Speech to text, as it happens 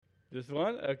Just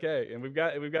one? Okay. And we've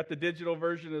got the digital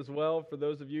version as well for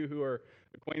those of you who are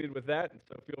acquainted with that.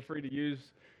 So feel free to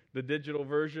use the digital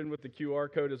version with the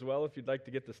QR code as well if you'd like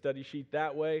to get the study sheet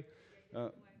that way.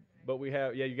 But we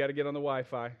have, you got to get on the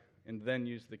Wi-Fi and then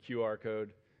use the QR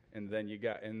code, and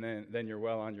then then you're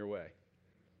well on your way.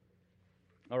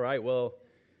 All right. Well,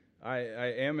 I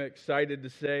am excited to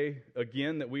say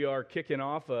again that we are kicking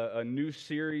off a new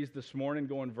series this morning,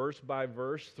 going verse by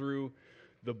verse through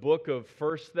the book of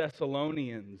 1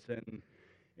 Thessalonians.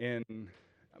 And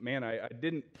man, I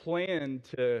didn't plan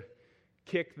to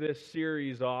kick this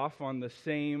series off on the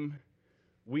same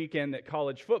weekend that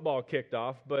college football kicked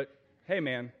off, but hey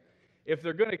man, if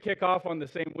they're going to kick off on the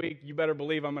same week, you better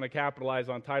believe I'm going to capitalize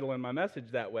on titling my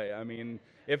message that way. I mean,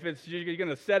 if you're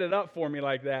going to set it up for me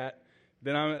like that,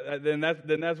 then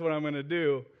that's what I'm going to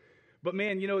do. But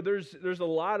man, there's a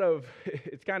lot of,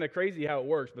 it's kind of crazy how it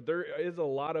works, but there is a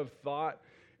lot of thought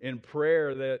and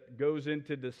prayer that goes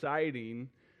into deciding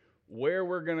where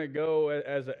we're going to go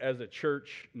as a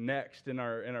church next in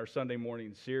our Sunday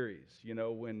morning series.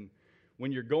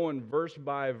 When you're going verse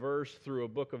by verse through a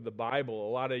book of the Bible,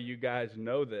 a lot of you guys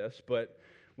know this, but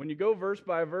when you go verse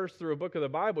by verse through a book of the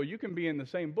Bible, you can be in the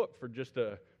same book for just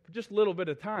a little bit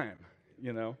of time.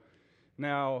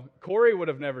 Now, Corey would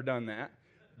have never done that,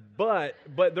 but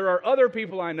there are other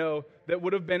people I know that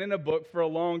would have been in a book for a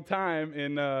long time,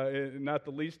 and not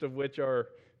the least of which are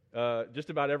just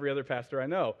about every other pastor I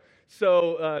know,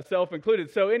 so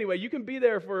self-included. So anyway, you can be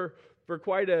there for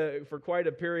quite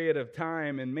a period of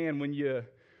time, and man, when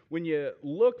you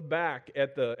look back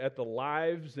at the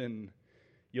lives and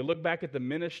you look back at the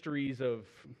ministries of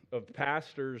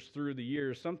pastors through the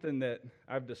years, something that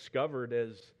I've discovered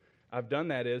as I've done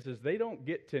that is they don't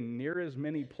get to near as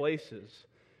many places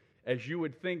as you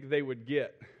would think they would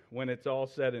get when it's all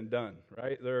said and done,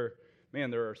 right? There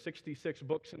are 66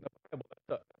 books in the Bible.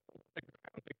 That's a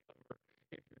ground to cover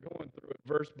if you're going through it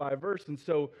verse by verse. And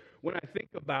so when I think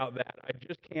about that, I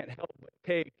just can't help but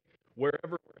take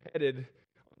wherever we're headed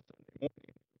on Sunday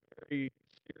morning very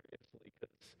seriously,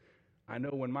 because I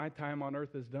know when my time on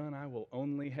earth is done, I will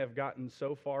only have gotten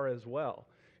so far as well.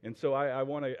 And so I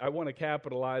want to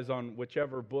capitalize on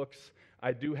whichever books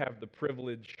I do have the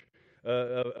privilege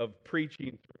of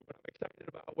preaching through. But I'm excited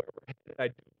about where we're headed. I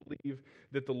do believe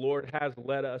that the Lord has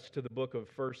led us to the book of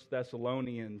 1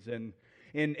 Thessalonians. And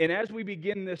as we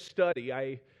begin this study,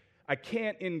 I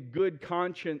can't in good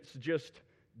conscience just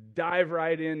dive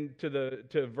right into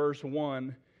verse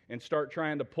 1 and start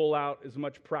trying to pull out as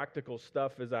much practical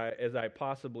stuff as I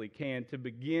possibly can. To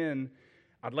begin,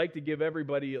 I'd like to give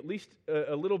everybody at least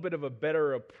a little bit of a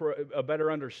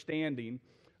better understanding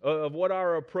of what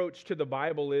our approach to the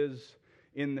Bible is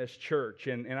in this church.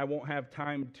 And I won't have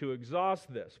time to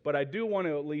exhaust this, but I do want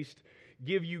to at least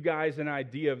give you guys an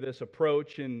idea of this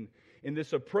approach. And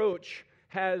this approach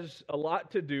has a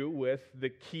lot to do with the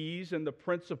keys and the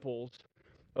principles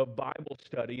of Bible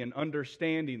study and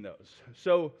understanding those.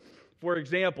 So, for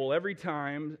example, every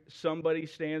time somebody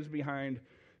stands behind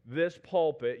this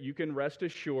pulpit, you can rest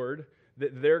assured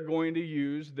that they're going to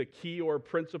use the key or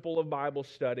principle of Bible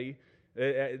study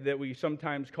that we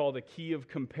sometimes call the key of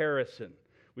comparison.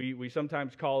 We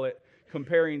sometimes call it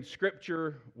comparing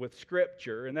Scripture with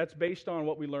Scripture, and that's based on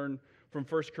what we learn from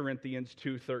 1 Corinthians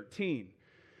 2:13.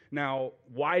 Now,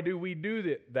 why do we do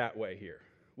it that way here?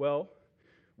 Well,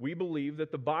 we believe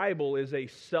that the Bible is a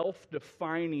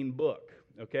self-defining book,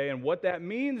 okay? And what that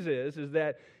means is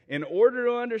that in order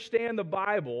to understand the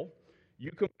Bible,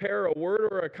 you compare a word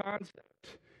or a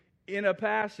concept in a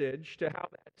passage to how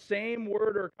that same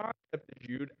word or concept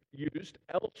is used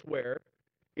elsewhere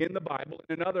in the Bible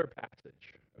in another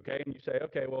passage, okay? And you say,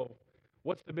 okay, well,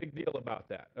 what's the big deal about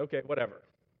that? Okay, whatever.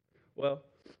 Well,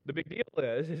 the big deal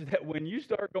is that when you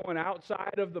start going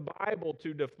outside of the Bible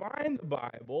to define the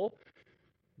Bible,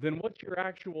 then what's your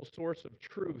actual source of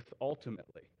truth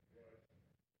ultimately?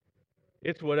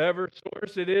 It's whatever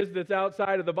source it is that's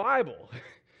outside of the Bible.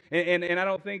 And I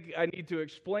don't think I need to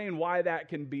explain why that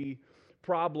can be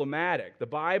problematic. The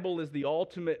Bible is the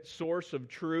ultimate source of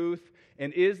truth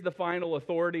and is the final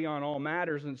authority on all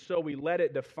matters, and so we let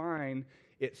it define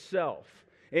itself.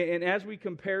 And as we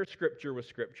compare Scripture with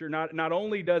Scripture, not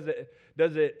only does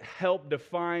it help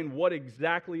define what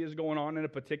exactly is going on in a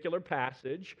particular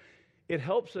passage, it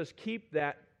helps us keep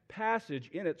that passage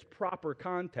in its proper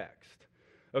context.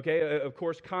 Okay, of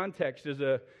course, context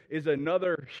is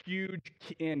another huge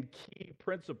and key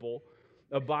principle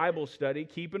of Bible study.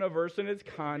 Keeping a verse in its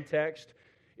context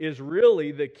is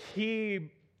really the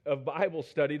key of Bible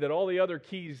study that all the other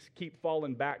keys keep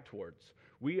falling back towards.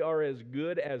 We are as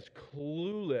good as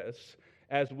clueless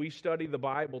as we study the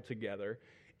Bible together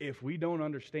if we don't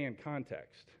understand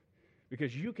context.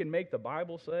 Because you can make the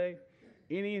Bible say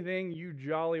anything you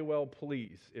jolly well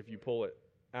please if you pull it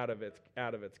out of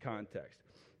its context.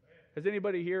 Has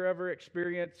anybody here ever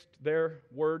experienced their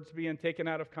words being taken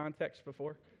out of context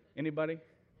before? Anybody?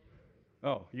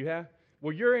 Oh, you have?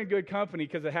 Well, you're in good company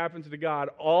because it happens to God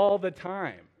all the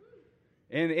time.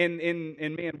 And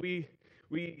man, we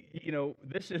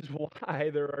this is why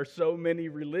there are so many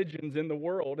religions in the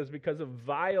world, is because of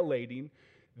violating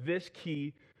this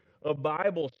key of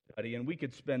Bible study. And we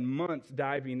could spend months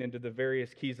diving into the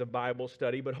various keys of Bible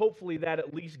study, but hopefully that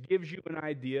at least gives you an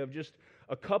idea of just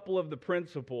a couple of the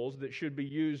principles that should be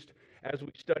used as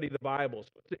we study the Bible.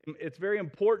 So it's very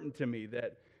important to me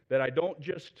that I don't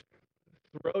just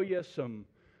throw you some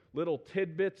little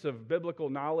tidbits of biblical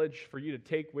knowledge for you to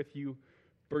take with you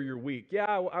for your week.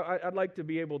 Yeah, I'd like to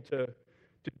be able to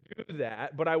do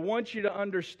that, but I want you to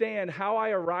understand how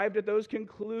I arrived at those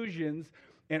conclusions,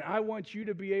 and I want you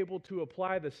to be able to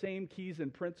apply the same keys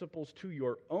and principles to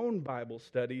your own Bible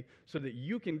study so that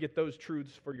you can get those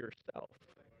truths for yourself.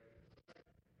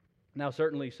 Now,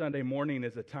 certainly Sunday morning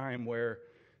is a time where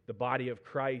the body of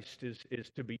Christ is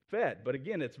to be fed. But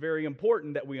again, it's very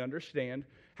important that we understand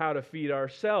how to feed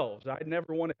ourselves. I'd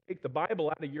never want to take the Bible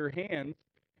out of your hands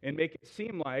and make it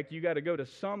seem like you got to go to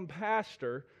some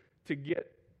pastor to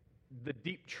get the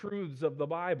deep truths of the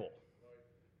Bible.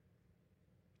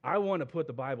 I want to put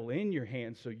the Bible in your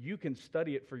hands so you can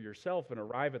study it for yourself and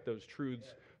arrive at those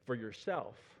truths for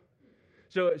yourself.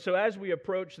 So as we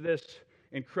approach this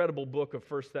incredible book of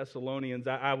 1 Thessalonians,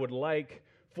 I would like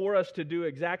for us to do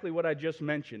exactly what I just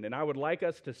mentioned. And I would like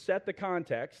us to set the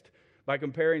context by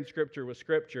comparing Scripture with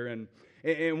Scripture. And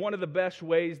one of the best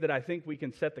ways that I think we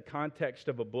can set the context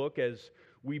of a book as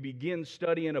we begin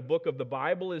studying a book of the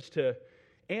Bible is to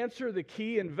answer the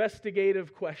key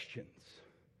investigative questions.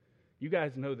 You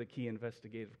guys know the key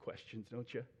investigative questions,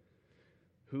 don't you?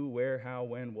 Who, where, how,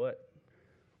 when, what,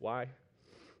 why?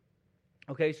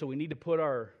 Okay, so we need to put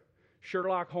our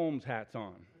Sherlock Holmes hats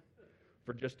on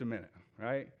for just a minute,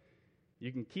 right?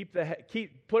 You can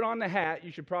put on the hat.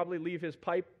 You should probably leave his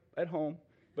pipe at home,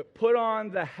 but put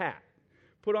on the hat.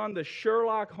 Put on the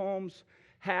Sherlock Holmes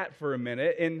hat for a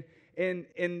minute, and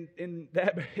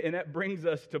that brings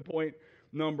us to point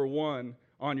number one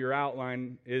on your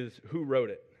outline is who wrote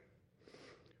it.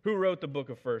 Who wrote the book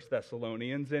of 1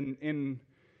 Thessalonians? And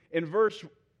in verse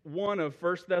 1 of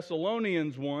 1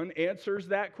 Thessalonians 1 answers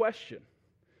that question.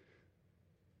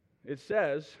 It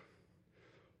says,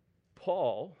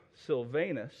 Paul,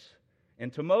 Silvanus,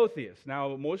 and Timotheus.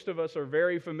 Now, most of us are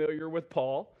very familiar with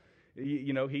Paul.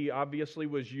 You know, he obviously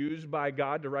was used by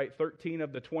God to write 13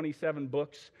 of the 27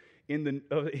 books in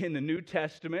the New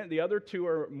Testament. The other two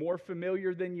are more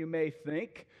familiar than you may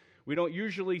think. We don't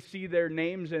usually see their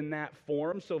names in that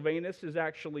form. Silvanus is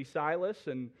actually Silas,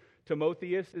 and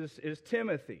Timotheus is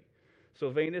Timothy.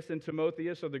 Silvanus and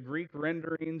Timotheus are the Greek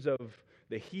renderings of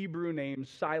the Hebrew names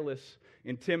Silas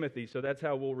and Timothy. So that's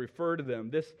how we'll refer to them.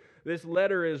 This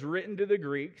letter is written to the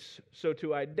Greeks, so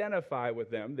to identify with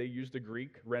them, they use the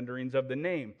Greek renderings of the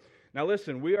name. Now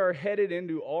listen, we are headed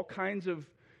into all kinds of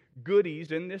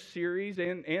goodies in this series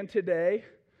and today.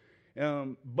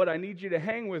 But I need you to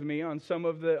hang with me on some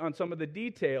of the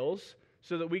details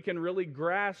so that we can really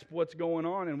grasp what's going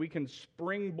on and we can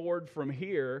springboard from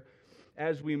here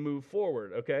as we move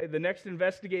forward, okay? The next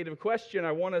investigative question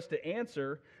I want us to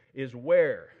answer is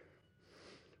where?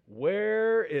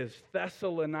 Where is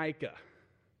Thessalonica?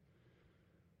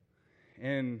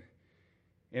 And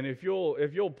if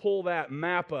you'll pull that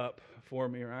map up for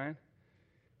me, Ryan,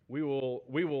 we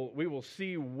will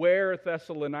see where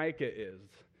Thessalonica is.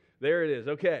 There it is.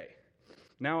 Okay.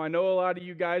 Now, I know a lot of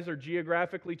you guys are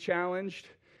geographically challenged,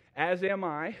 as am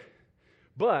I,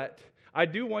 but I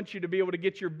do want you to be able to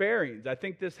get your bearings. I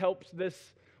think this helps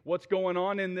what's going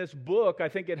on in this book. I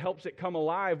think it helps it come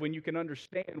alive when you can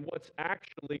understand what's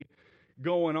actually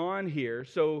going on here.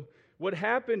 So what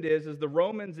happened is the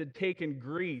Romans had taken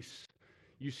Greece.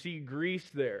 You see Greece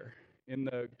there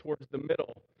towards the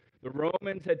middle. The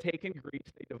Romans had taken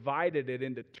Greece. They divided it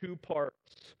into two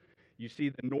parts. You see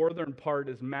the northern part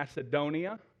is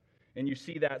Macedonia, and you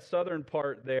see that southern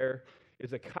part there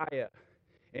is Achaia.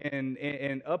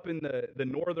 And up in the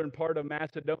northern part of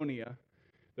Macedonia,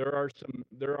 there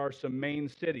are some main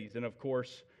cities. And of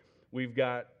course, we've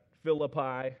got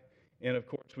Philippi, and of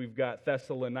course, we've got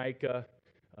Thessalonica.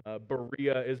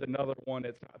 Berea is another one.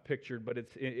 It's not pictured, but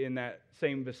it's in that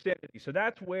same vicinity. So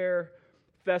that's where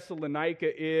Thessalonica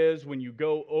is. When you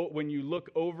look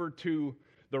over to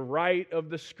the right of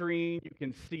the screen, you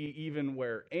can see even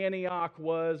where Antioch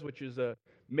was, which is a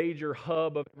major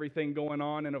hub of everything going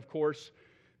on. And of course,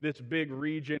 this big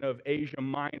region of Asia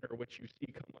Minor, which you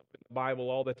see come up in the Bible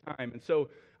all the time. And so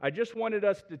I just wanted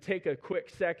us to take a quick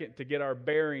second to get our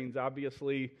bearings.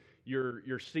 Obviously,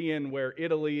 you're seeing where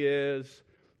Italy is.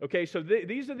 Okay, so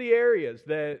these are the areas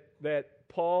that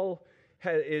Paul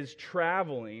is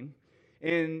traveling.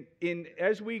 And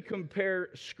as we compare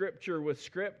Scripture with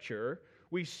Scripture,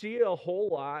 we see a whole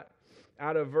lot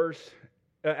out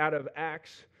of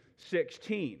Acts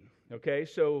 16. Okay,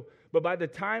 so but by the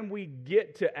time we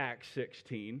get to Acts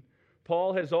 16,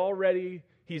 Paul he's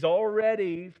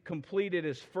already completed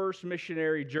his first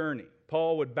missionary journey.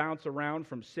 Paul would bounce around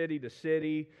from city to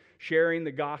city, sharing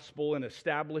the gospel and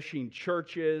establishing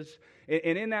churches.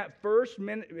 And in that first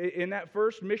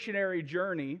missionary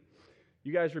journey,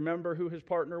 you guys remember who his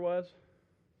partner was?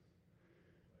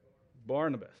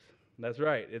 Barnabas. That's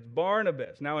right. It's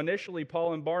Barnabas. Now, initially,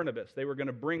 Paul and Barnabas, they were going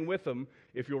to bring with them,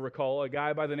 if you'll recall, a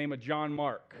guy by the name of John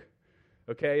Mark.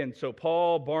 Okay, and so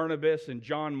Paul, Barnabas, and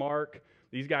John Mark,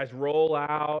 these guys roll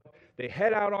out. They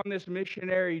head out on this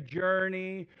missionary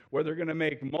journey where they're going to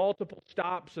make multiple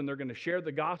stops and they're going to share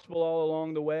the gospel all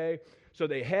along the way. So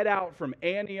they head out from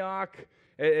Antioch,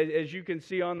 as you can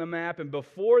see on the map, and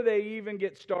before they even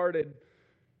get started,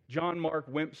 John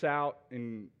Mark wimps out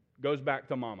and goes back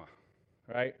to mama,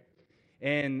 right?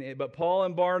 But Paul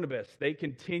and Barnabas, they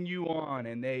continue on,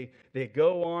 and they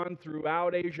go on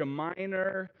throughout Asia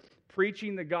Minor,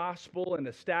 preaching the gospel and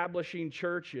establishing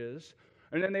churches.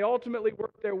 And then they ultimately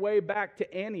work their way back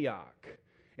to Antioch.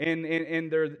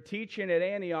 And they're teaching at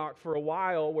Antioch for a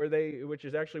while, which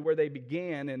is actually where they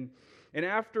began. And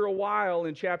after a while,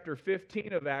 in chapter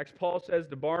 15 of Acts, Paul says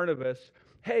to Barnabas,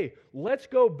 hey, let's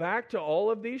go back to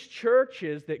all of these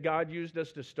churches that God used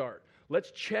us to start.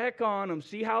 Let's check on them,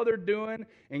 see how they're doing,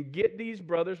 and get these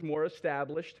brothers more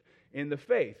established in the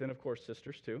faith. And, of course,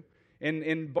 sisters, too.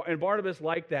 And Barnabas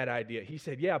liked that idea. He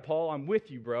said, yeah, Paul, I'm with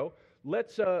you, bro.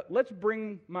 Let's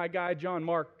bring my guy John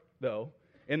Mark, though,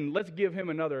 and let's give him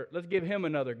another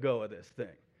go of this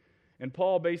thing. And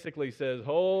Paul basically says,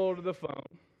 hold the phone.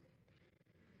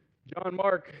 John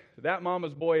Mark, that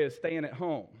mama's boy, is staying at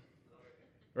home.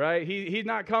 Right? He's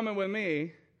not coming with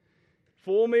me.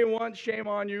 Fool me once, shame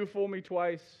on you. Fool me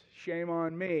twice, shame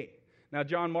on me. Now,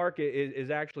 John Mark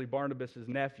is actually Barnabas'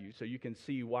 nephew, so you can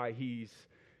see why he's,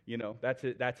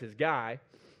 that's his guy.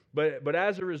 But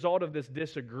as a result of this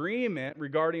disagreement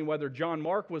regarding whether John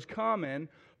Mark was coming,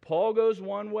 Paul goes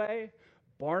one way,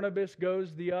 Barnabas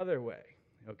goes the other way.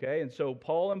 Okay? And so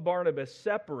Paul and Barnabas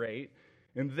separate,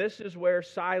 and this is where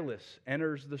Silas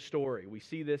enters the story. We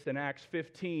see this in Acts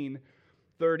 15,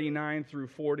 39 through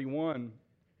 41.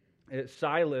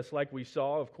 Silas, like we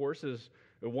saw, of course, is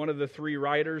one of the three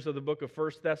writers of the book of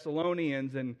 1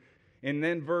 Thessalonians. And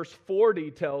then verse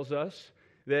 40 tells us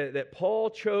that Paul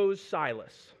chose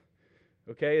Silas.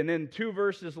 Okay, and then 2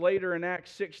 verses later in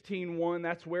Acts 16:1,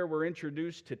 that's where we're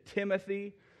introduced to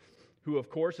Timothy, who, of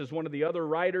course, is one of the other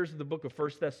writers of the book of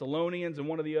 1 Thessalonians and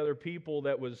one of the other people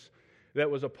that was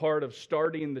a part of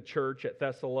starting the church at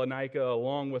Thessalonica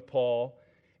along with Paul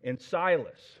and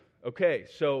Silas. Okay,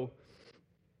 so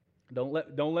don't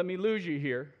let me lose you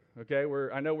here. Okay,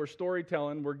 I know we're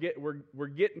storytelling, we're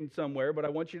getting somewhere, but I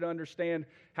want you to understand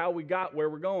how we got where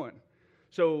we're going.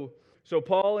 So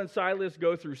Paul and Silas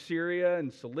go through Syria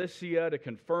and Cilicia to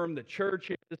confirm the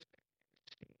churches,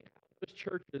 those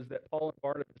churches that Paul and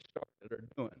Barnabas started are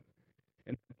doing.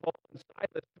 And Paul and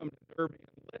Silas come to Derbe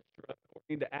and Lystra,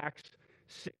 according to Acts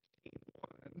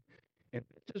 16:1, and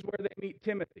this is where they meet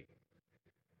Timothy.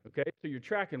 Okay, so you're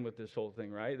tracking with this whole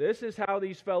thing, right? This is how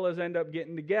these fellas end up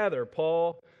getting together,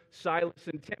 Paul, Silas,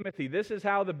 and Timothy. This is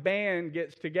how the band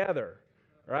gets together,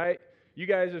 right? You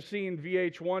guys have seen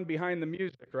VH1 Behind the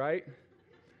Music, right?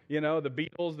 The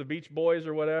Beatles, the Beach Boys,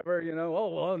 or whatever,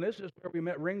 and this is where we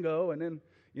met Ringo, and then,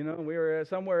 we were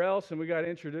somewhere else, and we got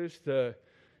introduced to,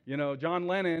 John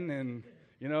Lennon, and,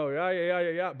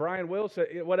 Brian Wilson,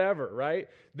 whatever, right?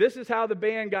 This is how the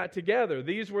band got together.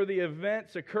 These were the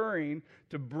events occurring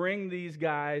to bring these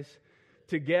guys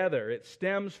together. It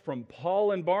stems from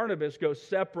Paul and Barnabas go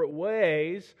separate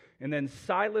ways, and then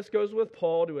Silas goes with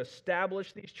Paul to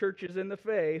establish these churches in the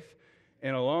faith,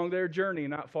 and along their journey,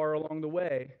 not far along the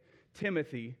way,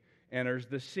 Timothy enters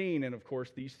the scene. And of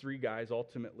course, these three guys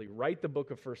ultimately write the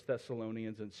book of 1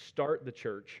 Thessalonians and start the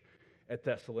church at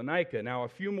Thessalonica. Now, a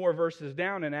few more verses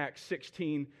down in Acts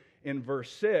 16 in verse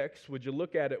 6, would you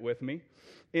look at it with me?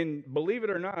 And believe it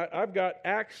or not, I've got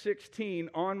Acts 16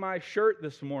 on my shirt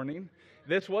this morning.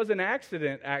 This was an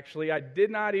accident, actually. I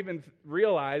did not even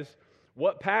realize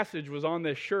what passage was on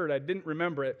this shirt. I didn't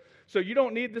remember it. So you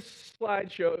don't need the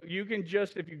slideshow. You can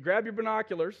just, if you grab your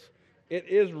binoculars, it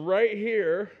is right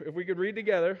here, if we could read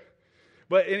together.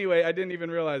 But anyway, I didn't even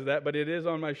realize that, but it is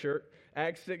on my shirt.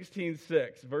 Acts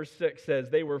 16:6, verse 6 says,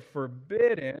 they were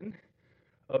forbidden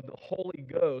of the Holy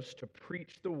Ghost to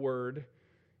preach the word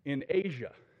in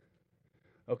Asia.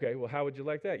 Okay, well, how would you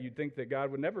like that? You'd think that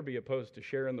God would never be opposed to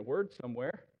sharing the word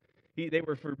somewhere. They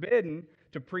were forbidden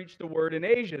to preach the word in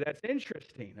Asia. That's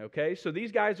interesting, okay? So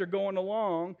these guys are going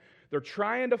along. They're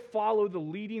trying to follow the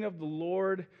leading of the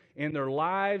Lord in their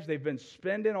lives. They've been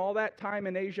spending all that time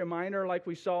in Asia Minor like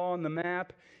we saw on the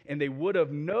map, and they would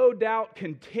have no doubt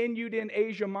continued in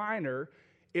Asia Minor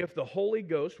if the Holy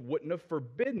Ghost wouldn't have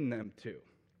forbidden them to.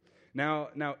 Now,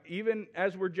 even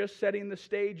as we're just setting the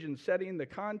stage and setting the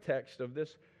context of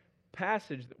this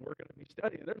passage that we're going to be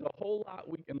studying, there's a whole lot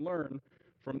we can learn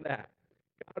from that.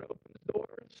 God opens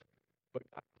doors, but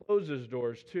God closes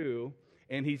doors too,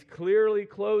 and he's clearly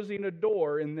closing a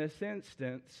door in this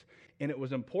instance, and it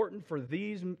was important for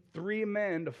these three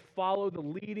men to follow the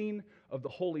leading of the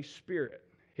Holy Spirit.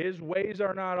 His ways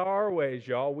are not our ways,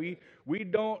 y'all. We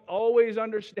don't always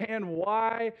understand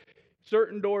why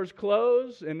certain doors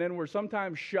close, and then we're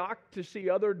sometimes shocked to see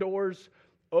other doors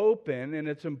open, and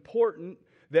it's important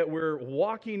that we're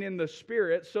walking in the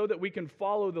Spirit so that we can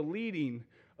follow the leading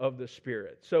of the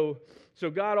Spirit. So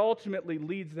God ultimately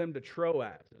leads them to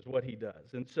Troas, is what he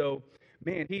does. And so,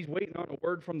 man, he's waiting on a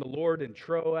word from the Lord in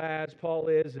Troas, Paul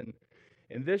is, and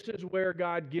this is where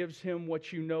God gives him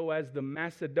what you know as the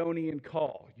Macedonian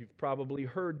call. You've probably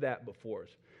heard that before.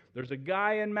 There's a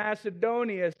guy in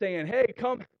Macedonia saying, hey,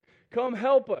 come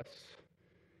help us.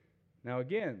 Now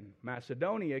again,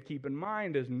 Macedonia, keep in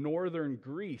mind, is northern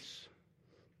Greece.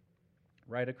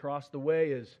 Right across the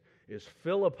way is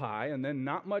Philippi, and then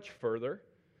not much further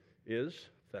is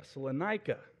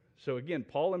Thessalonica. So again,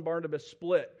 Paul and Barnabas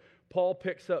split. Paul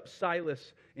picks up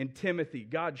Silas and Timothy.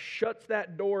 God shuts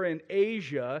that door in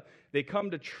Asia. They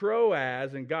come to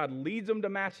Troas, and God leads them to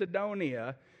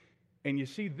Macedonia. And you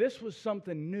see, this was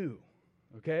something new,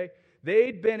 okay?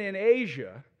 They'd been in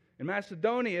Asia, and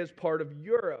Macedonia is part of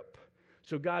Europe.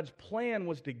 So God's plan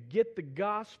was to get the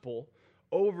gospel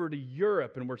over to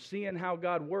Europe, and we're seeing how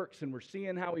God works, and we're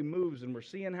seeing how he moves, and we're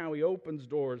seeing how he opens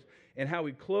doors and how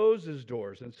he closes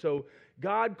doors. And so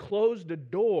God closed a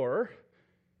door,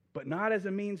 but not as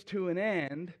a means to an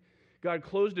end. God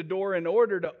closed a door in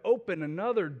order to open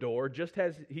another door, just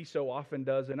as he so often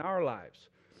does in our lives.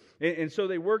 And so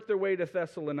they worked their way to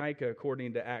Thessalonica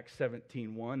according to Acts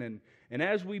 17:1. And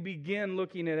as we begin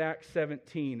looking at Acts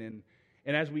 17,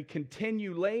 and as we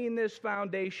continue laying this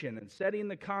foundation and setting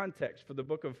the context for the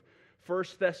book of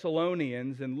 1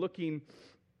 Thessalonians and looking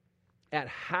at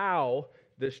how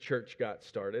this church got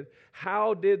started,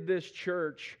 how did this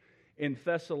church in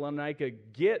Thessalonica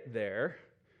get there?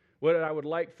 What I would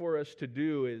like for us to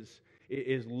do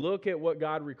is look at what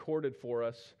God recorded for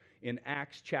us in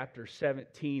Acts chapter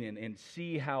 17 and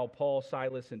see how Paul,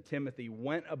 Silas, and Timothy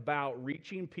went about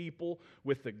reaching people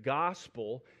with the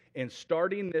gospel and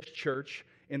starting this church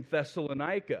in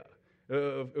Thessalonica.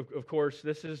 Of course,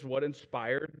 this is what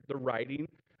inspired the writing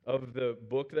of the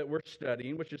book that we're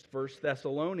studying, which is 1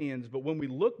 Thessalonians. But when we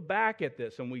look back at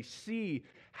this and we see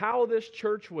how this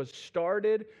church was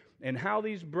started and how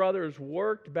these brothers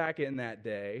worked back in that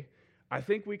day, I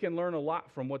think we can learn a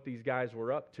lot from what these guys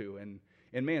were up to.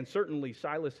 And man, certainly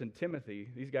Silas and Timothy,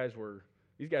 these guys were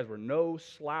no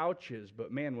slouches.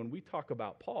 But man, when we talk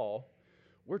about Paul,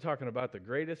 we're talking about the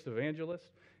greatest evangelist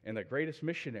and the greatest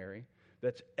missionary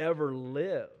that's ever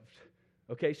lived.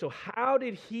 Okay, so how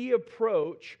did he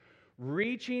approach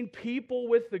reaching people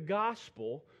with the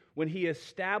gospel when he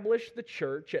established the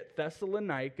church at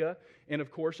Thessalonica and,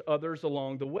 of course, others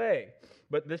along the way?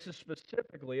 But this is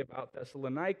specifically about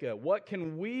Thessalonica. What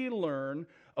can we learn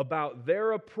about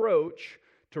their approach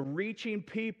to reaching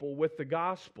people with the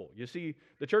gospel? You see,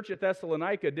 the church at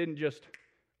Thessalonica didn't just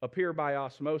appear by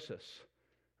osmosis.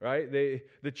 Right?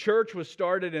 The church was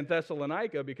started in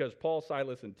Thessalonica because Paul,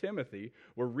 Silas, and Timothy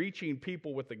were reaching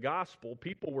people with the gospel.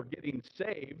 People were getting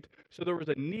saved, so there was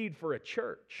a need for a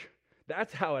church.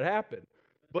 That's how it happened.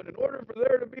 But in order for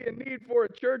there to be a need for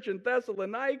a church in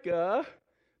Thessalonica,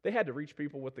 they had to reach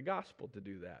people with the gospel to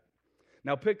do that.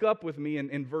 Now pick up with me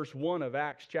in verse 1 of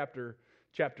Acts chapter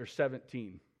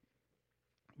 17.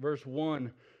 Verse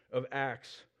 1 of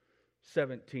Acts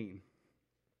 17.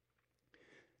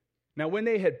 Now, when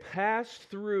they had passed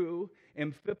through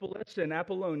Amphipolis and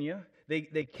Apollonia,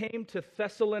 they came to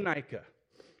Thessalonica,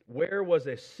 where was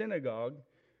a synagogue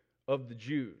of the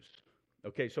Jews.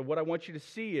 Okay, so what I want you to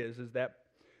see is that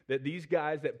these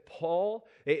guys, that Paul,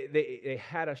 they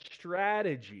had a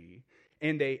strategy,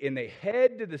 and they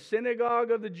head to the synagogue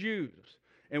of the Jews.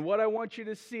 And what I want you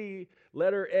to see,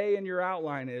 letter A in your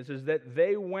outline is that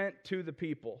they went to the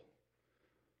people.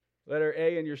 Letter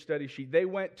A in your study sheet. They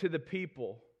went to the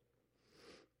people.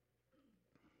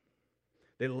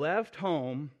 They left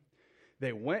home,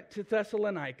 they went to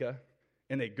Thessalonica,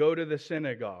 and they go to the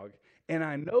synagogue. And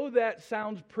I know that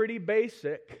sounds pretty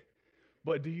basic,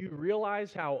 but do you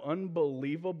realize how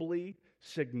unbelievably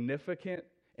significant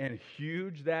and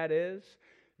huge that is?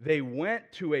 They went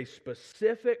to a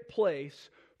specific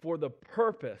place for the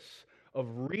purpose of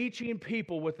reaching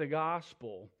people with the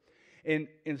gospel. And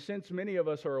since many of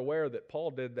us are aware that Paul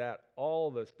did that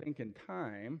all the stinking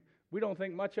time, we don't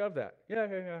think much of that. Yeah,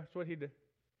 that's what he did.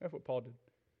 That's what Paul did.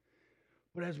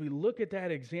 But as we look at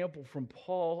that example from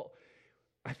Paul,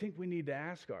 I think we need to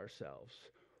ask ourselves,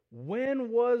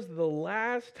 when was the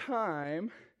last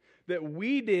time that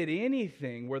we did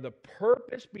anything where the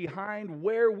purpose behind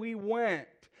where we went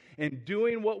and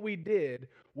doing what we did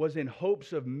was in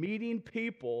hopes of meeting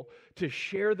people to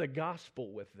share the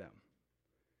gospel with them?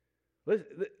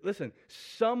 Listen,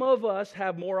 some of us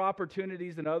have more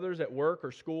opportunities than others at work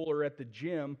or school or at the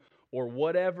gym or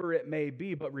whatever it may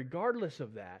be, but regardless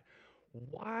of that,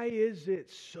 why is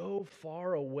it so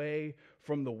far away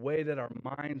from the way that our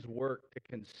minds work to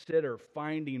consider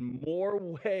finding more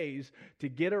ways to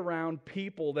get around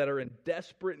people that are in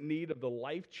desperate need of the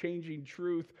life-changing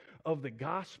truth of the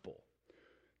gospel?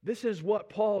 This is what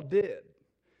Paul did.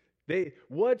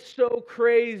 What's so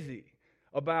crazy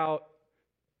about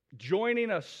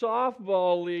joining a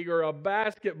softball league or a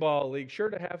basketball league? Sure,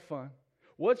 to have fun.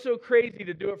 What's so crazy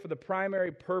to do it for the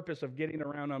primary purpose of getting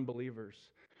around unbelievers?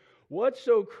 What's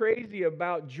so crazy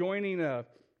about joining a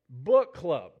book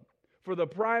club for the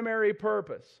primary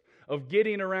purpose of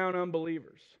getting around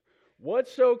unbelievers?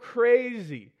 What's so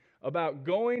crazy about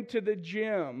going to the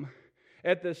gym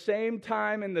at the same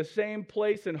time in the same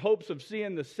place in hopes of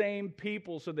seeing the same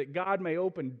people so that God may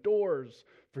open doors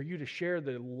for you to share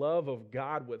the love of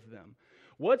God with them?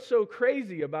 What's so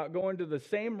crazy about going to the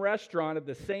same restaurant at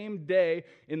the same day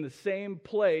in the same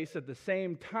place at the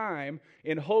same time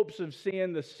in hopes of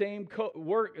seeing the same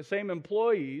same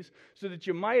employees so that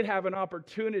you might have an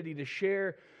opportunity to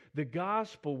share the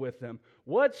gospel with them?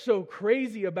 What's so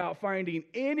crazy about finding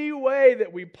any way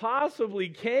that we possibly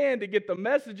can to get the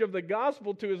message of the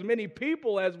gospel to as many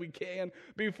people as we can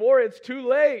before it's too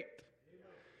late?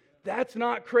 That's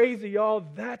not crazy, y'all.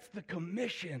 That's the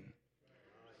commission.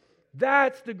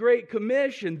 That's the Great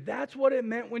Commission. That's what it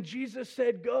meant when Jesus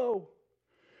said, go.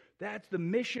 That's the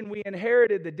mission we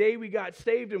inherited the day we got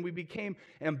saved and we became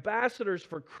ambassadors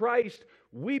for Christ.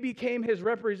 We became His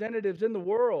representatives in the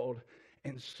world.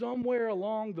 And somewhere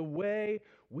along the way,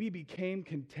 we became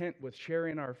content with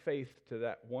sharing our faith to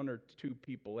that one or two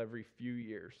people every few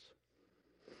years.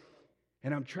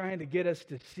 And I'm trying to get us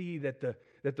to see that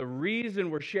the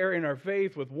reason we're sharing our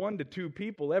faith with 1 to 2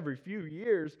 people every few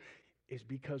years is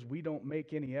because we don't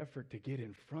make any effort to get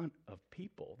in front of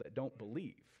people that don't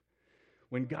believe.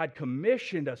 When God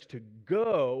commissioned us to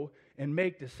go and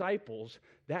make disciples,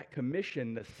 that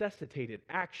commission necessitated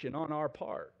action on our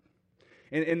part.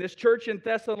 In this church in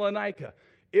Thessalonica,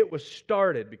 it was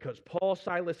started because Paul,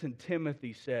 Silas, and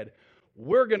Timothy said,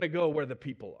 we're going to go where the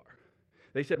people are.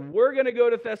 They said, we're going to go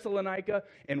to Thessalonica,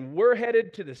 and we're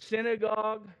headed to the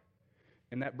synagogue.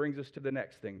 And that brings us to the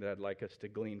next thing that I'd like us to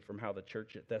glean from how the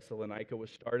church at Thessalonica was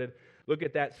started. Look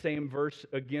at that same verse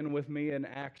again with me in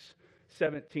Acts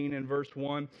 17 and verse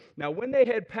 1. Now, when they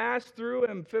had passed through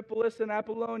Amphipolis and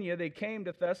Apollonia, they came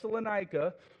to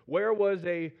Thessalonica, where was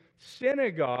a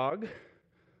synagogue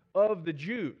of the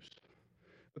Jews.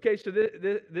 Okay, so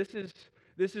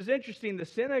this is interesting. The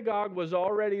synagogue was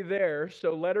already there,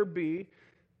 so letter B,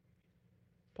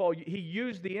 Paul, he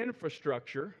used the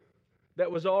infrastructure that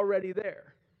was already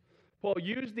there. Paul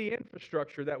used the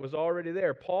infrastructure that was already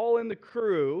there. Paul and the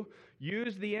crew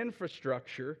used the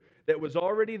infrastructure that was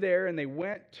already there, and they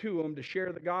went to them to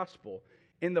share the gospel.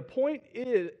 And the point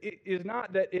is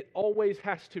not that it always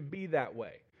has to be that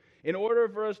way. In order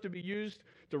for us to be used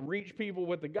to reach people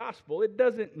with the gospel, it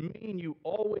doesn't mean you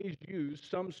always use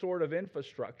some sort of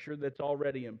infrastructure that's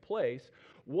already in place.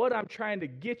 What I'm trying to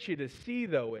get you to see,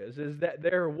 though, is that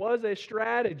there was a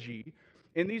strategy.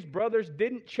 And these brothers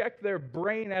didn't check their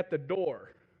brain at the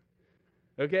door.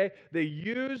 Okay? They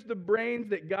used the brains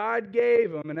that God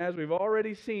gave them. And as we've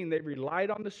already seen, they relied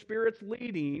on the Spirit's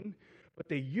leading, but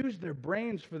they used their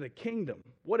brains for the kingdom.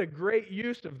 What a great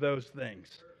use of those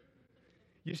things.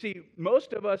 You see,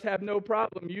 most of us have no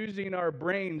problem using our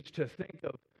brains to think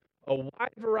of a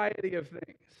wide variety of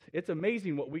things. It's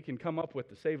amazing what we can come up with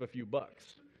to save a few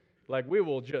bucks. Like, we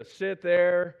will just sit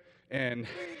there and,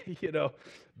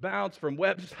 bounce from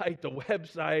website to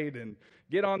website and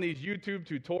get on these YouTube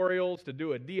tutorials to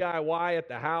do a DIY at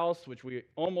the house, which we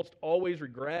almost always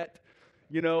regret.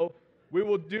 You know, we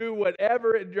will do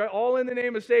whatever, all in the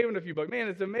name of saving a few bucks. Man,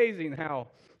 it's amazing how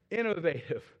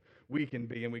innovative we can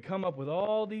be. And we come up with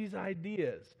all these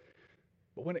ideas.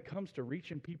 But when it comes to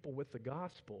reaching people with the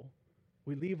gospel,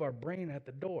 we leave our brain at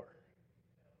the door.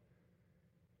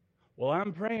 Well,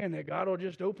 I'm praying that God will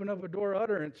just open up a door of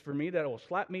utterance for me that will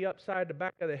slap me upside the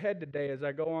back of the head today as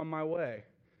I go on my way.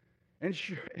 And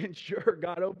sure,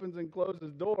 God opens and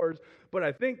closes doors. But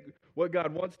I think what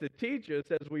God wants to teach us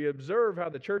as we observe how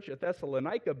the church at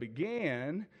Thessalonica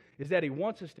began is that He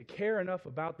wants us to care enough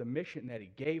about the mission that He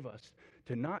gave us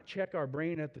to not check our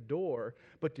brain at the door,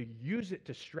 but to use it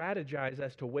to strategize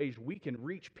as to ways we can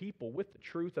reach people with the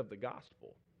truth of the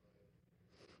gospel.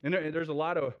 And there's a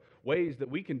lot of ways that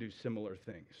we can do similar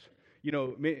things. You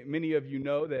know, many of you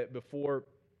know that before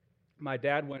my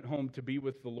dad went home to be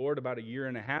with the Lord about a year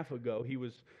and a half ago,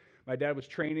 my dad was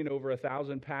training over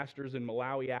 1,000 pastors in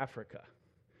Malawi, Africa.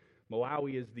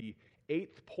 Malawi is the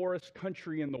 8th poorest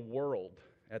country in the world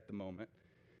at the moment.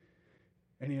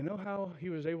 And you know how he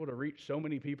was able to reach so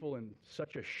many people in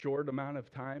such a short amount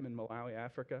of time in Malawi,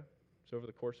 Africa? It's over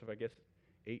the course of,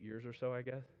 8 years or so,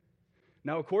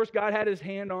 Now, of course, God had His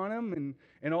hand on him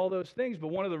and all those things, but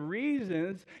one of the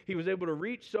reasons he was able to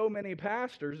reach so many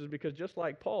pastors is because just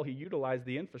like Paul, he utilized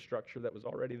the infrastructure that was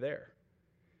already there.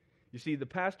 You see, the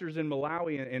pastors in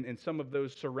Malawi and some of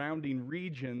those surrounding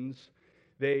regions,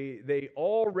 they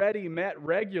already met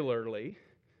regularly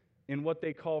in what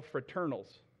they call fraternals.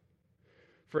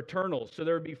 Fraternals. So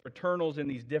there would be fraternals in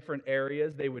these different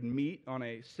areas. They would meet on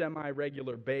a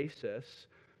semi-regular basis.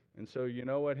 And so you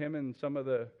know what him and some of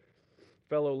the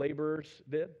fellow laborers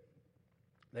did?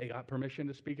 They got permission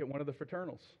to speak at one of the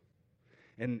fraternals.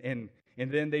 And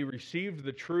then they received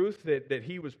the truth that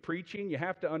he was preaching. You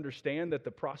have to understand that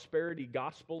the prosperity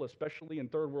gospel, especially in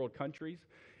third world countries,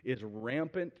 is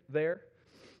rampant there.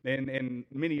 And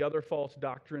many other false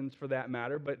doctrines for that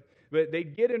matter. But they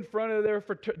get in front of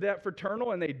that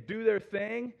fraternal and they do their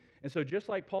thing. And so just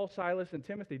like Paul, Silas, and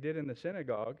Timothy did in the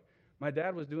synagogue, my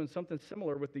dad was doing something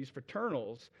similar with these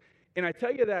fraternals. And I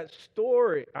tell you that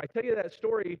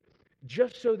story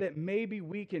just so that maybe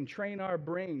we can train our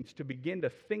brains to begin to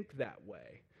think that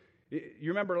way. You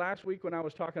remember last week when I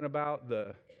was talking about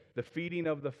the feeding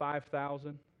of the 5,000?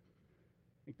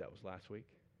 I think that was last week.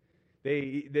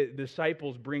 The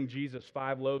disciples bring Jesus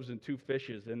 5 loaves and 2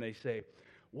 fishes, and they say,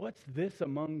 "What's this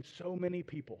among so many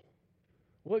people?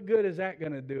 What good is that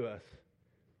going to do us?"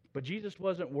 But Jesus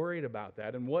wasn't worried about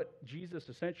that. And what Jesus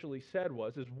essentially said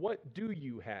is, what do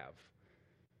you have?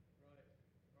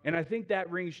 And I think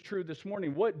that rings true this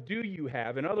morning. What do you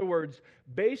have? In other words,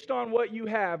 based on what you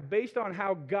have, based on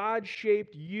how God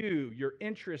shaped you, your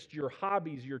interests, your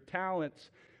hobbies, your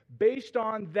talents, based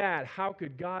on that, how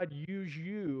could God use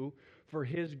you for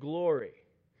His glory?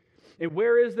 And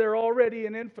where is there already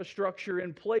an infrastructure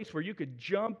in place where you could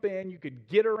jump in, you could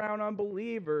get around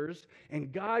unbelievers,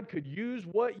 and God could use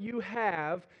what you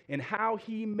have and how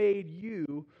He made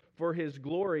you for His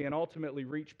glory and ultimately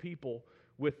reach people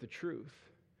with the truth?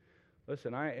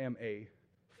 Listen, I am a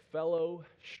fellow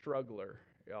struggler,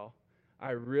 y'all.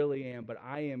 I really am, but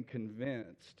I am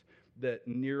convinced that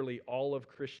nearly all of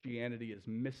Christianity is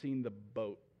missing the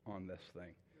boat on this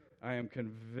thing. I am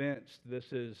convinced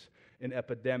this is an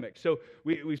epidemic. So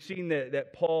we've seen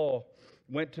that Paul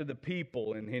went to the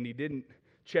people and he didn't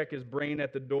check his brain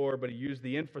at the door, but he used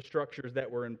the infrastructures that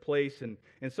were in place. And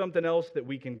something else that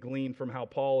we can glean from how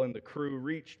Paul and the crew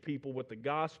reached people with the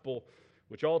gospel,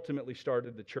 which ultimately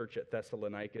started the church at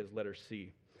Thessalonica, is letter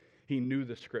C. He knew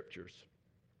the Scriptures.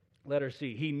 Letter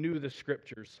C, he knew the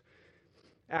Scriptures.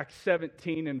 Acts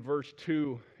 17 and verse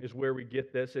 2 is where we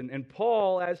get this. And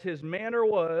Paul, as his manner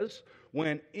was,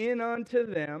 went in unto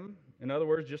them. In other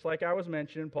words, just like I was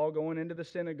mentioning, Paul going into the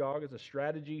synagogue is a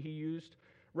strategy he used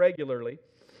regularly.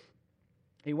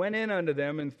 He went in unto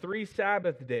them, and 3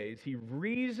 Sabbath days he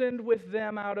reasoned with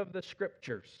them out of the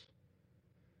Scriptures.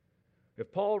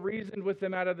 If Paul reasoned with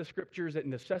them out of the Scriptures, it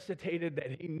necessitated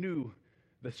that he knew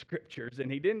the Scriptures. And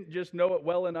he didn't just know it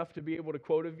well enough to be able to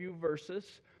quote a few verses.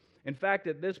 In fact,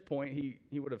 at this point,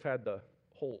 he would have had the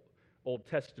whole Old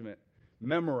Testament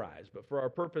memorized. But for our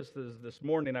purposes this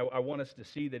morning, I want us to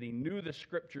see that he knew the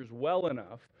Scriptures well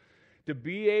enough to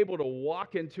be able to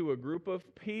walk into a group of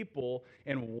people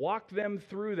and walk them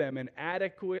through them and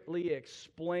adequately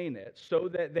explain it so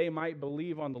that they might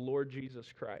believe on the Lord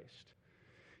Jesus Christ.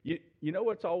 You know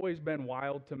what's always been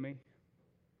wild to me?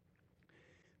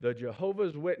 The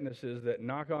Jehovah's Witnesses that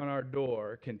knock on our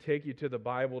door can take you to the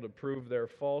Bible to prove their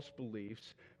false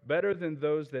beliefs better than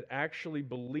those that actually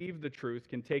believe the truth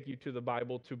can take you to the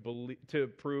Bible to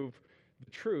prove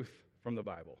the truth from the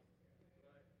Bible.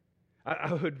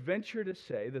 I would venture to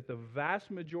say that the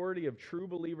vast majority of true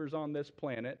believers on this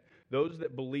planet, those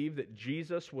that believe that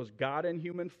Jesus was God in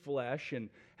human flesh and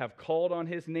have called on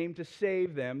his name to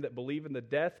save them, that believe in the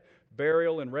death,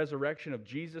 burial, and resurrection of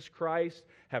Jesus Christ,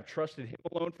 have trusted him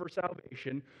alone for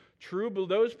salvation,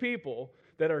 those people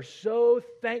that are so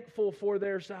thankful for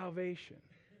their salvation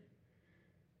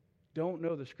don't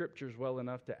know the scriptures well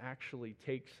enough to actually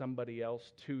take somebody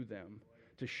else to them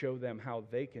to show them how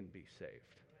they can be saved.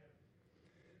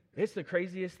 It's the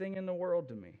craziest thing in the world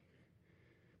to me.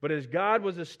 But as God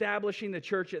was establishing the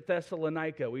church at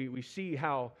Thessalonica, we see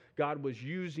how God was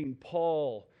using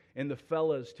Paul and the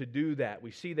fellas to do that.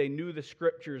 We see they knew the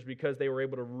scriptures because they were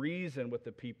able to reason with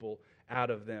the people out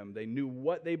of them. They knew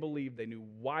what they believed. They knew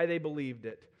why they believed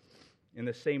it. And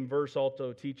the same verse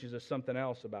also teaches us something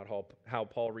else about how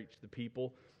Paul reached the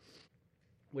people,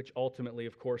 which ultimately,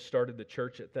 of course, started the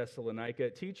church at Thessalonica.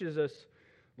 It teaches us,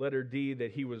 letter D,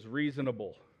 that he was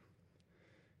reasonable.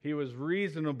 He was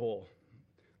reasonable.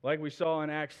 Like we saw in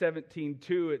Acts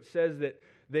 17:2, it says that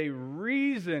they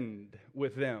reasoned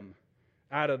with them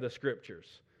out of the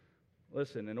scriptures.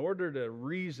 Listen, in order to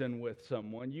reason with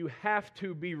someone, you have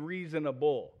to be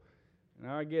reasonable.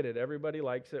 Now, I get it. Everybody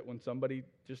likes it when somebody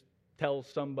just tells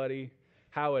somebody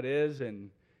how it is, and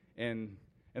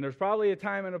there's probably a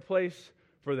time and a place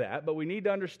for that, but we need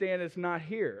to understand it's not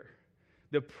here.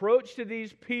 The approach to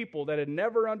these people that had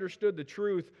never understood the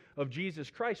truth of Jesus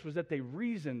Christ was that they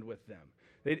reasoned with them.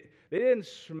 They didn't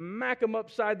smack them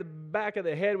upside the back of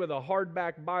the head with a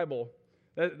hardback Bible.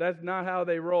 That's not how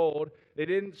they rolled. They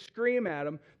didn't scream at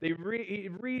them. They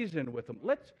reasoned with them.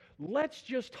 Let's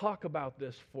just talk about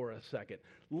this for a second.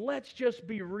 Let's just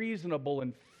be reasonable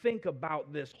and think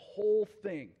about this whole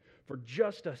thing for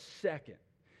just a second.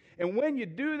 And when you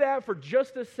do that for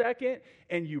just a second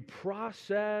and you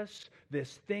process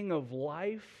this thing of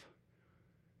life,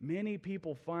 many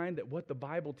people find that what the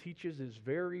Bible teaches is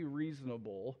very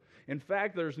reasonable. In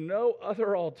fact, there's no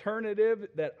other alternative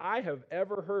that I have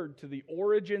ever heard to the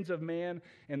origins of man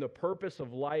and the purpose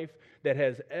of life that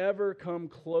has ever come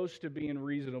close to being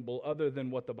reasonable other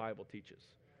than what the Bible teaches.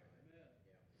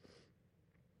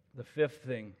 The fifth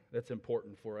thing that's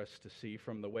important for us to see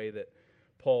from the way that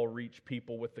Paul reached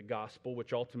people with the gospel,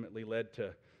 which ultimately led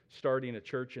to starting a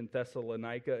church in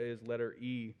Thessalonica, is letter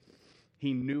E.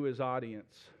 He knew his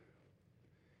audience.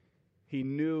 He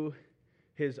knew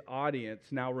his audience.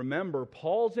 Now remember,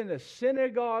 Paul's in a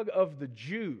synagogue of the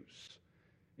Jews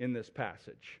in this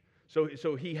passage.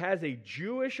 So he has a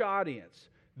Jewish audience.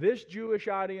 This Jewish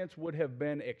audience would have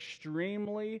been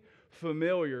extremely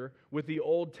familiar with the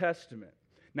Old Testament.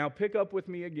 Now pick up with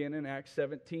me again in Acts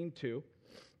 17:2.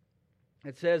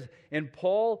 It says, "And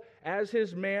Paul, as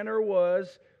his manner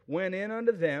was, went in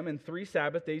unto them, and 3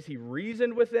 Sabbath days he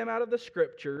reasoned with them out of the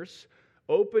Scriptures,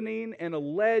 opening and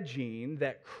alleging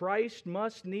that Christ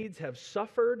must needs have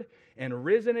suffered and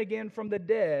risen again from the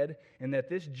dead, and that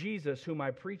this Jesus whom I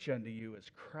preach unto you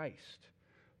is Christ."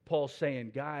 Paul's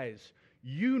saying, guys,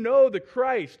 you know the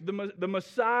Christ, the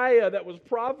Messiah that was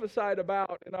prophesied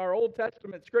about in our Old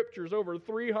Testament scriptures over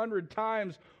 300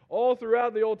 times all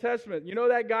throughout the Old Testament. You know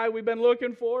that guy we've been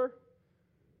looking for?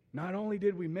 Not only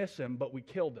did we miss him, but we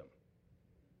killed him.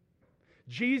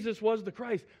 Jesus was the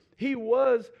Christ. He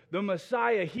was the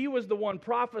Messiah. He was the one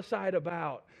prophesied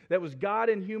about. That was God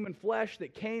in human flesh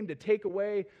that came to take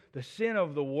away the sin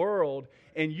of the world.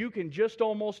 And you can just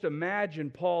almost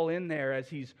imagine Paul in there as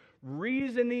he's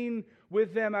reasoning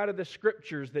with them out of the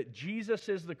scriptures that Jesus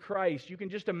is the Christ. You can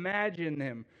just imagine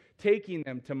him taking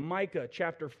them to Micah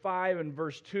chapter 5 and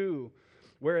verse 2,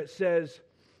 where it says,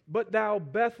 "But thou,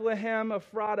 Bethlehem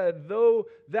Ephratah, though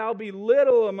thou be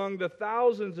little among the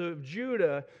thousands of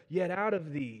Judah, yet out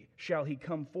of thee shall he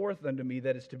come forth unto me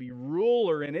that is to be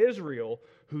ruler in Israel,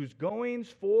 whose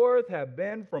goings forth have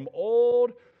been from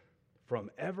old, from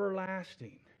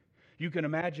everlasting." You can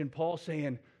imagine Paul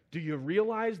saying, do you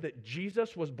realize that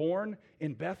Jesus was born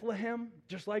in Bethlehem,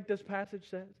 just like this passage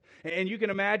says? And you can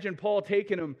imagine Paul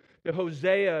taking him to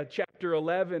Hosea chapter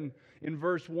 11 in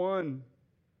verse 1,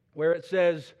 where it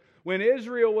says, "When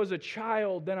Israel was a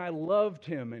child, then I loved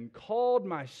him and called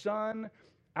my son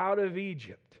out of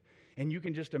Egypt." And you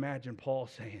can just imagine Paul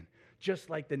saying, just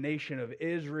like the nation of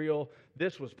Israel,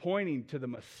 this was pointing to the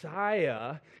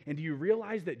Messiah. And do you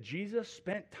realize that Jesus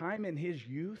spent time in his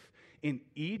youth in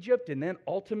Egypt and then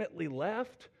ultimately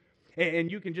left?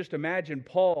 And you can just imagine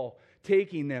Paul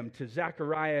taking them to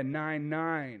Zechariah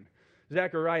 9:9.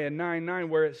 Zechariah 9:9,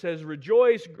 where it says,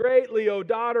 "Rejoice greatly, O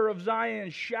daughter of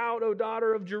Zion. Shout, O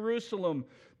daughter of Jerusalem.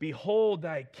 Behold,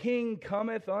 thy king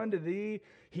cometh unto thee.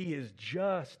 He is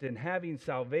just and having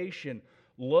salvation,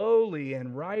 lowly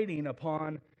and riding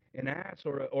upon an ass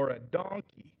or a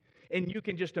donkey. And you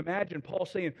can just imagine Paul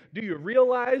saying, do you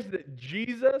realize that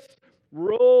Jesus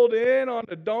rolled in on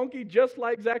a donkey just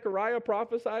like Zechariah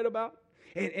prophesied about?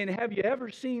 And have you ever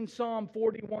seen Psalm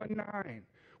 41:9,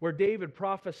 where David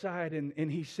prophesied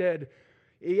and he said,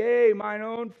 Yea, mine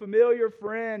own familiar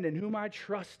friend in whom I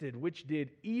trusted, which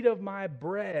did eat of my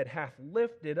bread, hath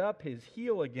lifted up his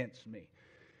heel against me.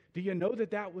 Do you know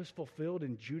that that was fulfilled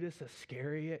in Judas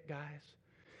Iscariot, guys?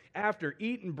 After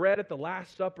eating bread at the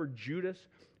Last Supper, Judas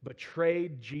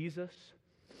betrayed Jesus.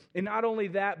 And not only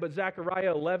that, but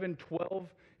Zechariah 11:12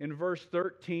 in verse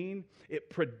 13,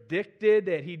 it predicted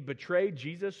that he'd betray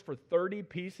Jesus for 30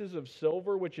 pieces of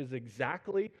silver, which is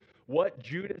exactly what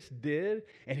Judas did.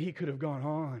 And he could have gone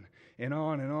on and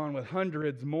on and on with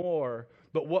hundreds more.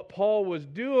 But what Paul was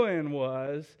doing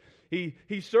was, he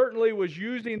certainly was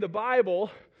using the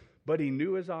Bible, but he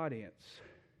knew his audience.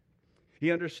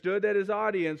 He understood that his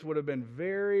audience would have been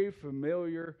very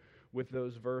familiar with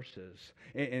those verses.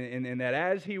 And that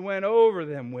as he went over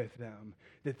them with them,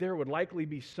 that there would likely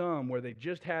be some where they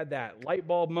just had that light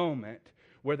bulb moment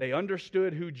where they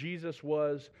understood who Jesus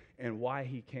was and why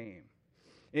he came.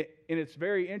 And it's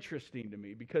very interesting to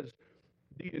me because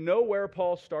do you know where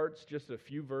Paul starts just a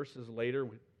few verses later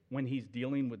when he's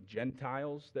dealing with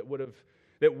Gentiles that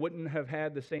wouldn't have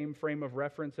had the same frame of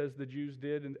reference as the Jews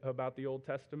did about the Old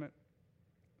Testament?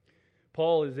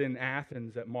 Paul is in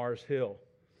Athens at Mars Hill.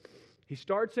 He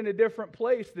starts in a different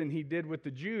place than he did with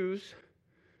the Jews.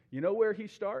 You know where he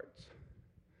starts?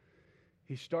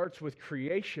 He starts with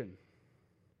creation.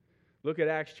 Look at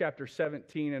Acts chapter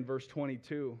 17 and verse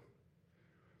 22.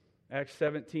 Acts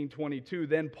 17:22.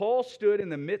 Then Paul stood in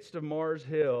the midst of Mars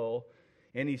Hill,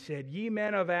 and he said, Ye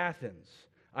men of Athens,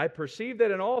 I perceive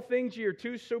that in all things ye are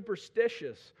too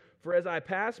superstitious. For as I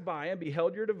passed by and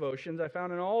beheld your devotions, I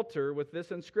found an altar with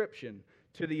this inscription,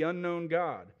 To the unknown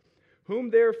God. Whom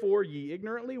therefore ye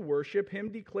ignorantly worship, him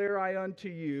declare I unto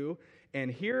you.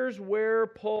 And here's where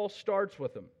Paul starts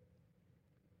with them.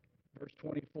 Verse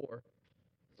 24.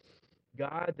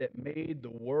 God that made the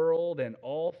world and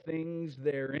all things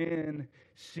therein,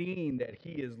 seeing that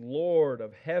he is Lord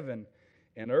of heaven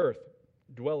and earth,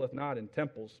 dwelleth not in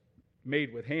temples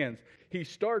made with hands. He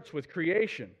starts with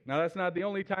creation. Now that's not the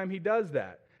only time he does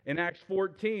that. In Acts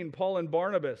 14, Paul and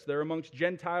Barnabas, they're amongst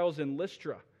Gentiles in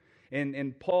Lystra.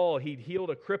 And Paul, he'd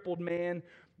healed a crippled man.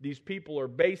 These people are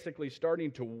basically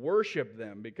starting to worship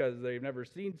them because they've never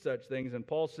seen such things. And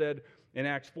Paul said in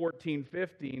Acts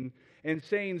 14:15, and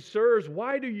saying, Sirs,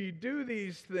 why do ye do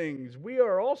these things? We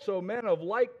are also men of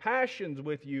like passions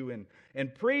with you,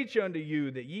 and preach unto you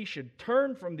that ye should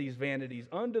turn from these vanities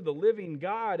unto the living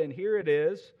God. And here it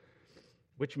is,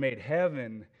 which made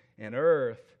heaven and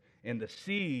earth and the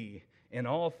sea and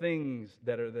all things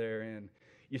that are therein.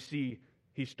 You see,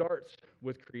 he starts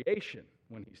with creation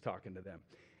when he's talking to them.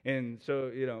 And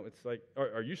so, it's like,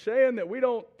 are you saying that we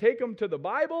don't take them to the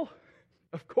Bible?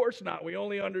 Of course not. We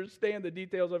only understand the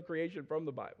details of creation from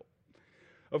the Bible.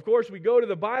 Of course, we go to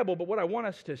the Bible, but what I want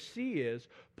us to see is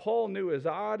Paul knew his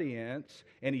audience,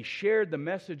 and he shared the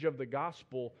message of the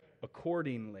gospel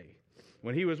accordingly.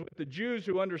 When he was with the Jews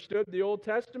who understood the Old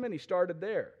Testament, he started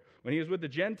there. When he was with the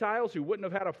Gentiles who wouldn't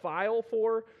have had a file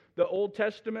for the Old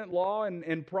Testament law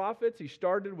and prophets, he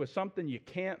started with something you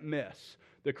can't miss,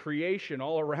 the creation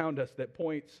all around us that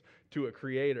points to a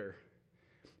creator.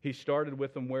 He started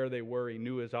with them where they were. He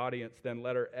knew his audience. Then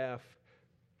letter F,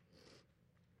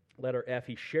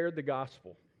 he shared the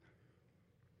gospel.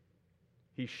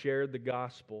 He shared the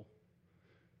gospel.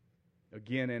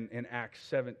 Again in Acts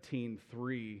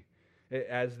 17:3,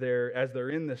 as they're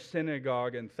in the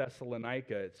synagogue in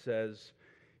Thessalonica, it says,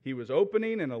 He was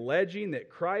opening and alleging that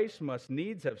Christ must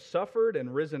needs have suffered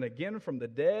and risen again from the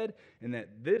dead, and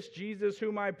that this Jesus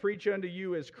whom I preach unto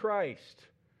you is Christ.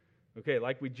 Okay,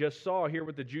 like we just saw here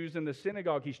with the Jews in the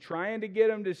synagogue, he's trying to get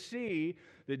them to see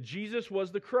that Jesus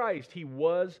was the Christ. He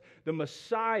was the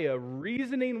Messiah,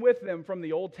 reasoning with them from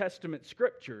the Old Testament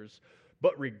scriptures.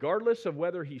 But regardless of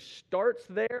whether he starts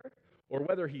there or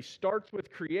whether he starts with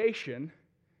creation,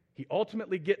 he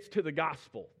ultimately gets to the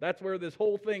gospel. That's where this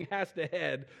whole thing has to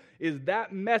head, is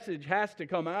that message has to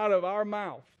come out of our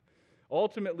mouth.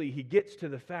 Ultimately, he gets to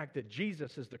the fact that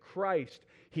Jesus is the Christ.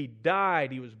 He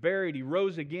died, he was buried, he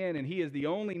rose again, and he is the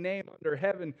only name under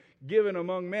heaven given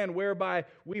among men whereby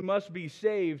we must be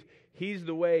saved. He's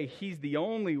the way, he's the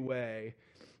only way.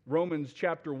 Romans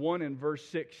chapter 1 and verse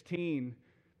 16,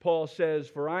 Paul says,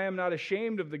 For I am not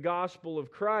ashamed of the gospel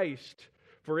of Christ,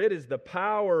 for it is the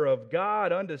power of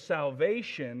God unto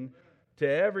salvation to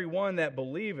everyone that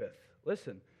believeth.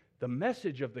 Listen, the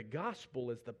message of the gospel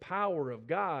is the power of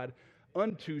God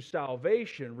unto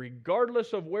salvation.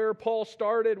 Regardless of where Paul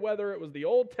started, whether it was the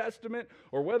Old Testament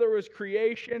or whether it was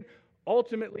creation,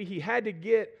 ultimately he had to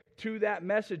get to that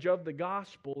message of the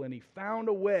gospel, and he found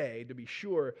a way to be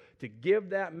sure to give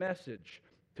that message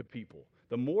to people.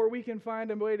 The more we can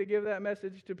find a way to give that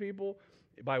message to people,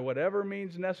 by whatever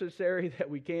means necessary that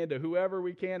we can, to whoever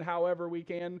we can, however we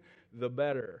can, the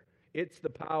better. It's the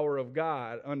power of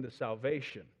God unto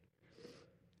salvation.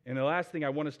 And the last thing I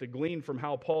want us to glean from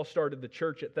how Paul started the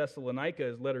church at Thessalonica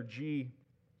is letter G.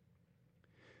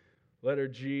 Letter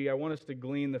G, I want us to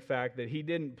glean the fact that he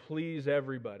didn't please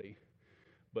everybody,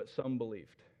 but some believed.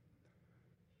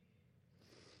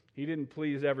 He didn't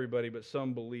please everybody, but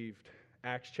some believed.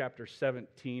 Acts chapter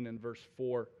 17 and verse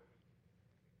 4.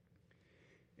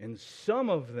 And some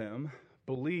of them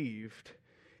believed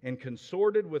and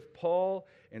consorted with Paul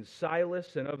and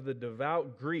Silas, and of the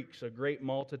devout Greeks a great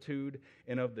multitude,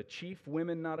 and of the chief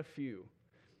women not a few.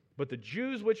 But the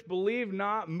Jews which believed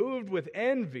not, moved with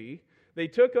envy, they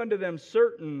took unto them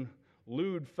certain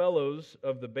lewd fellows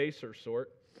of the baser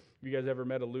sort. You guys ever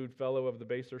met a lewd fellow of the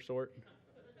baser sort?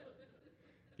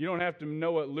 You don't have to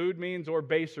know what lewd means or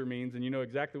baser means, and you know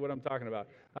exactly what I'm talking about.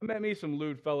 I met me some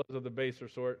lewd fellows of the baser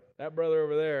sort. That brother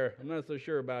over there, I'm not so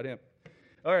sure about him.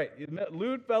 All right, he met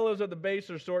lewd fellows of the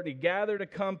baser sort, and he gathered a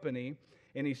company,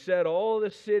 and he set all the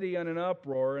city in an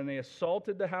uproar, and they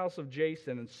assaulted the house of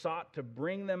Jason and sought to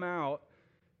bring them out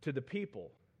to the people.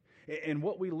 And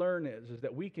what we learn is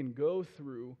that we can go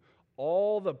through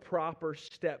all the proper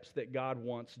steps that God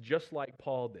wants, just like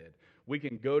Paul did. We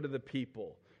can go to the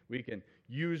people. We can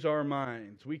use our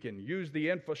minds. We can use the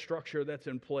infrastructure that's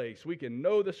in place. We can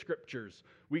know the scriptures.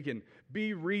 We can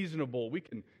be reasonable. We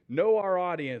can know our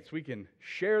audience. We can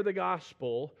share the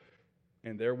gospel.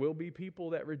 And there will be people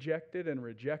that reject it and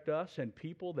reject us, and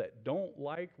people that don't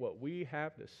like what we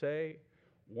have to say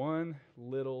one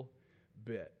little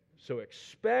bit. So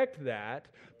expect that.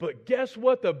 But guess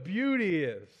what the beauty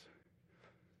is?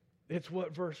 It's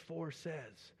what verse 4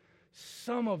 says.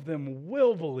 Some of them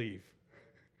will believe.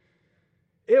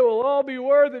 It will all be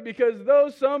worth it, because though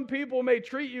some people may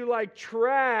treat you like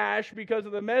trash because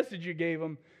of the message you gave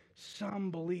them,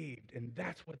 some believed. And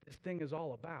that's what this thing is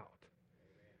all about.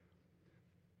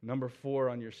 Number 4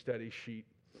 on your study sheet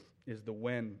is the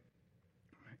when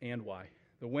and why.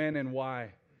 The when and why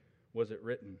was it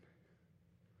written?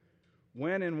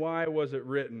 When and why was it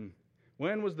written?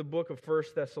 When was the book of 1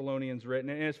 Thessalonians written?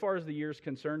 And as far as the year is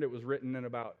concerned, it was written in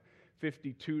about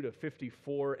 52 to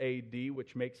 54 AD,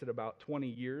 which makes it about 20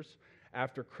 years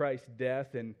after Christ's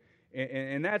death.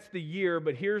 And that's the year,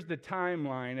 but here's the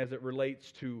timeline as it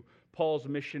relates to Paul's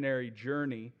missionary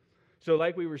journey. So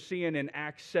like we were seeing in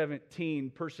Acts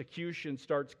 17, persecution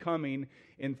starts coming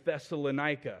in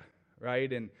Thessalonica,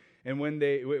 right? And when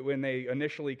they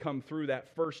initially come through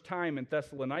that first time in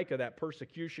Thessalonica, that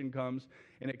persecution comes,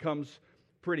 and it comes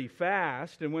pretty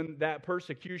fast. And when that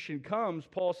persecution comes,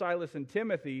 Paul, Silas, and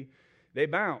Timothy, they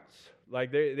bounce.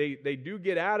 Like they do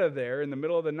get out of there. In the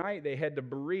middle of the night, they head to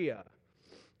Berea.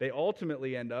 They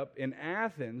ultimately end up in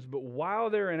Athens. But while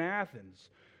they're in Athens,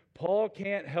 Paul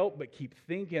can't help but keep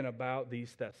thinking about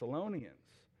these Thessalonians.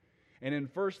 And in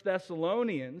 1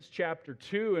 Thessalonians chapter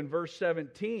 2 and verse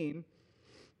 17,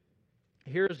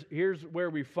 here's where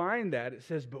we find that. It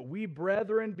says, "But we,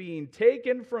 brethren, being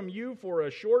taken from you for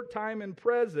a short time in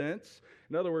presence,"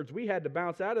 in other words, we had to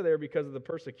bounce out of there because of the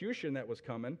persecution that was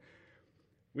coming.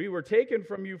 "We were taken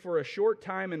from you for a short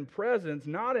time in presence,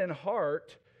 not in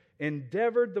heart,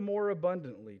 endeavored the more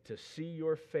abundantly to see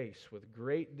your face with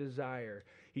great desire."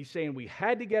 He's saying we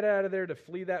had to get out of there to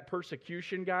flee that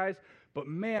persecution, guys, but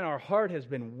man, our heart has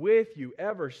been with you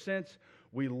ever since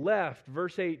we left.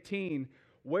 Verse 18,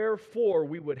 "Wherefore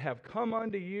we would have come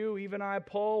unto you, even I,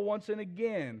 Paul, once and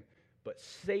again, but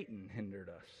Satan hindered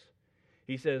us."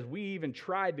 He says, we even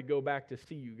tried to go back to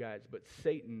see you guys, but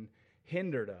Satan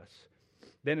hindered us.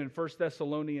 Then in 1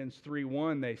 Thessalonians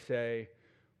 3:1, they say,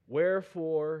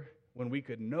 "Wherefore, when we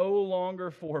could no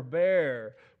longer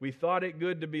forbear, we thought it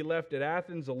good to be left at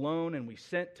Athens alone, and we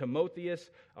sent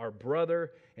Timotheus, our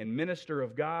brother and minister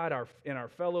of God, and our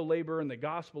fellow laborer in the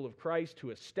gospel of Christ,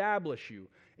 to establish you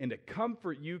and to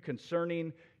comfort you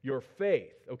concerning your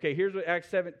faith." Okay, here's what Acts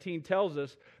 17 tells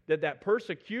us, that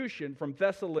persecution from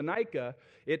Thessalonica,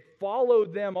 it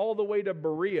followed them all the way to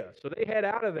Berea. So they head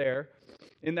out of there,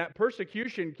 and that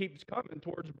persecution keeps coming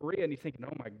towards Berea, and he's thinking,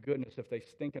 oh my goodness, if they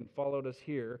stinking followed us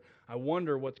here, I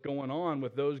wonder what's going on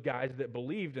with those guys that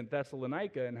believed in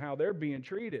Thessalonica and how they're being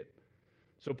treated.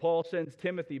 So Paul sends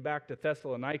Timothy back to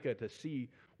Thessalonica to see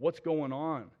what's going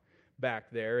on. back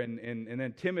there. And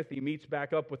then Timothy meets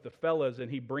back up with the fellas,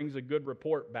 and he brings a good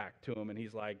report back to them. And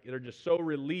he's like, they're just so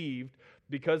relieved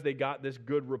because they got this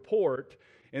good report.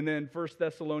 And then 1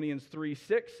 Thessalonians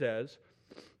 3:6 says,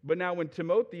 "But now when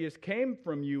Timotheus came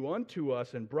from you unto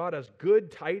us and brought us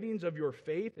good tidings of your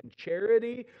faith and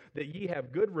charity, that ye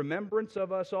have good remembrance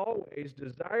of us always,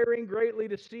 desiring greatly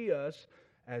to see us,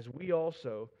 as we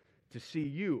also to see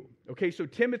you." Okay, so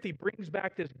Timothy brings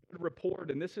back this good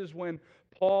report, and this is when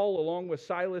Paul, along with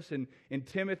Silas and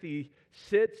Timothy,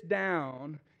 sits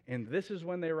down, and this is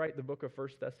when they write the book of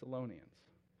 1 Thessalonians.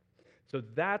 So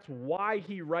that's why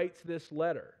he writes this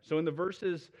letter. So in the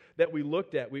verses that we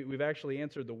looked at, we've actually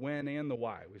answered the when and the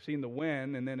why. We've seen the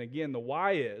when, and then again, the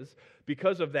why is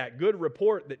because of that good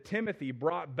report that Timothy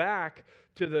brought back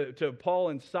to Paul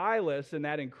and Silas, and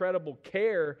that incredible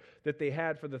care that they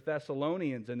had for the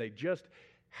Thessalonians, and they just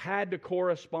had to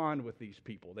correspond with these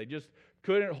people. They just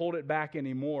couldn't hold it back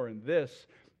anymore, and this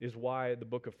is why the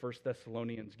book of 1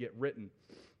 Thessalonians get written.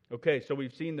 Okay, so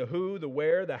we've seen the who, the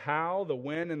where, the how, the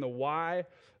when, and the why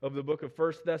of the book of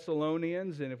 1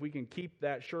 Thessalonians. And if we can keep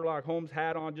that Sherlock Holmes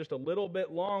hat on just a little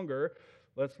bit longer,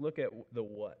 let's look at the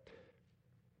what.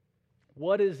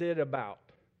 What is it about?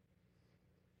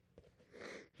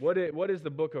 What is the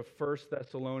book of 1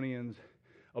 Thessalonians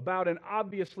about? And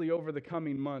obviously over the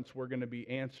coming months, we're going to be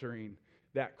answering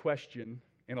that question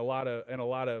in a lot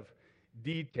of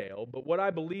detail. But what I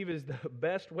believe is the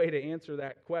best way to answer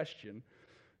that question,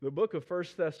 the book of 1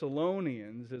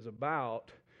 Thessalonians is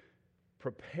about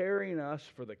preparing us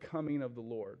for the coming of the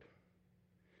Lord.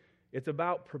 It's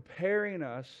about preparing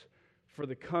us for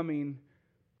the coming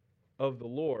of the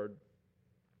Lord.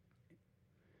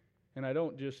 And I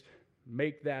don't just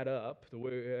make that up.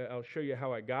 I'll show you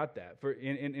how I got that.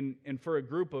 For a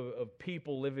group of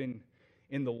people living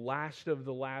in the last of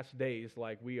the last days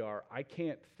like we are, I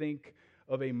can't think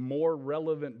of a more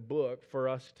relevant book for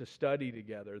us to study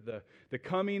together. The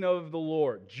coming of the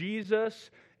Lord.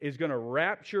 Jesus is going to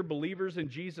rapture believers in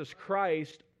Jesus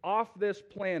Christ off this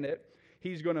planet.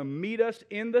 He's going to meet us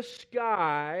in the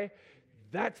sky.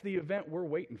 That's the event we're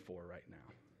waiting for right now.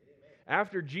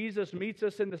 After Jesus meets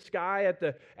us in the sky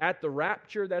at the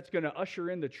rapture, that's going to usher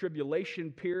in the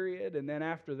tribulation period. And then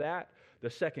after that, the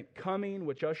second coming,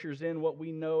 which ushers in what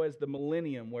we know as the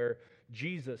millennium, where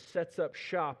Jesus sets up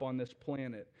shop on this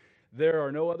planet. There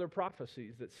are no other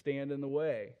prophecies that stand in the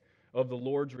way of the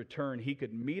Lord's return. He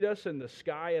could meet us in the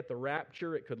sky at the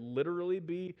rapture. It could literally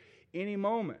be any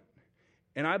moment.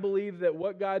 And I believe that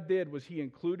what God did was He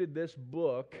included this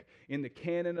book in the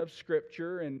canon of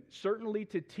Scripture, and certainly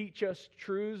to teach us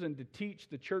truths and to teach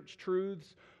the church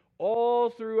truths all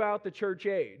throughout the church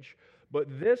age. But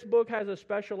this book has a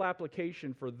special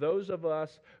application for those of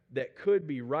us that could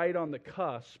be right on the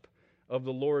cusp of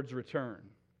the Lord's return.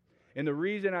 And the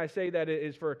reason I say that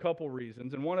is for a couple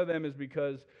reasons. And one of them is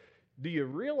because, do you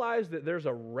realize that there's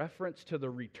a reference to the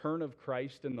return of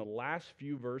Christ in the last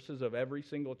few verses of every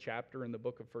single chapter in the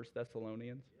book of 1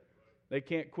 Thessalonians? They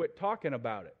can't quit talking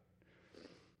about it.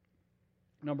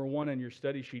 Number one in your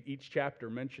study sheet, each chapter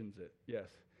mentions it. Yes.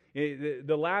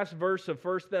 The last verse of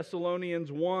 1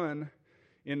 Thessalonians 1,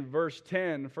 in verse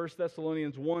 10, 1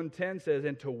 Thessalonians 1:10 says,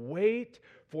 "And to wait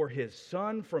for His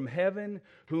Son from heaven,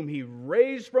 whom He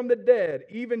raised from the dead,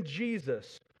 even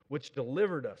Jesus, which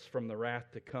delivered us from the wrath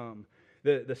to come."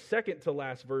 The second to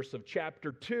last verse of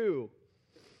chapter 2,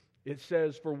 it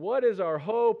says, "For what is our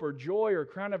hope or joy or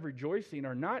crown of rejoicing?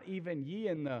 Are not even ye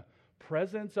in the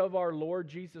presence of our Lord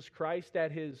Jesus Christ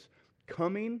at His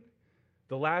coming?"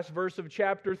 The last verse of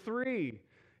chapter 3,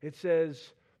 it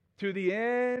says, "To the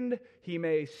end He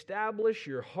may establish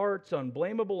your hearts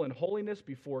unblameable in holiness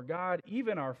before God,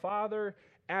 even our Father,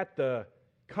 at the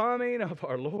coming of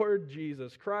our Lord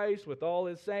Jesus Christ with all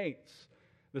His saints."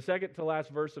 The second to last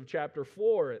verse of chapter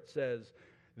 4, it says,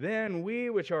 "Then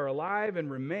we which are alive and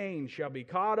remain shall be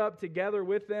caught up together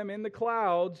with them in the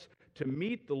clouds to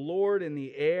meet the Lord in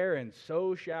the air, and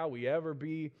so shall we ever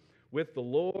be with the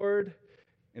Lord."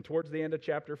 And towards the end of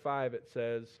chapter 5, it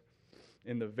says,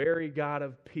 "And the very God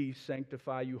of peace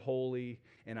sanctify you wholly,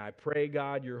 and I pray,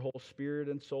 God, your whole spirit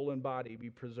and soul and body be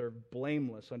preserved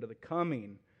blameless unto the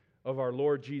coming of our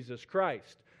Lord Jesus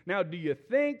Christ." Now, do you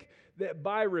think that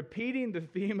by repeating the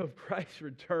theme of Christ's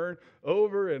return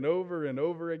over and over and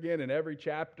over again in every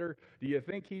chapter, do you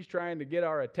think He's trying to get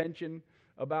our attention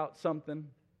about something?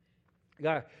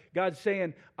 God's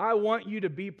saying, I want you to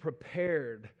be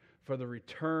prepared for the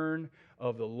return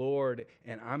of the Lord,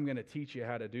 and I'm going to teach you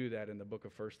how to do that in the book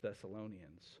of 1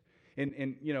 Thessalonians.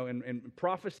 and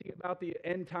prophecy about the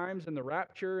end times and the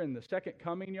rapture and the second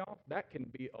coming, y'all, that can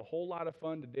be a whole lot of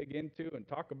fun to dig into and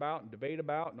talk about and debate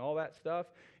about and all that stuff.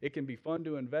 It can be fun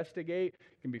to investigate.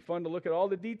 It can be fun to look at all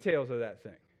the details of that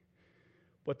thing.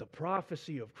 But the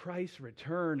prophecy of Christ's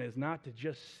return is not to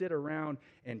just sit around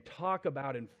and talk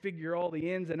about and figure all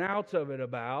the ins and outs of it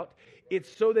about.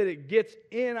 It's so that it gets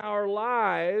in our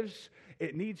lives.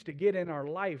 It needs to get in our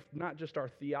life, not just our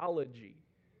theology.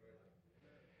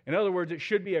 In other words, it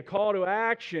should be a call to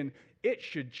action. It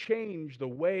should change the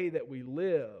way that we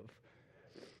live.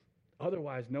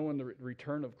 Otherwise, knowing the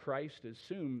return of Christ is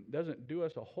soon doesn't do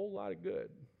us a whole lot of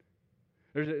good.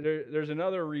 There's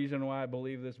another reason why I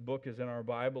believe this book is in our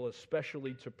Bible,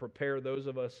 especially to prepare those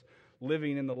of us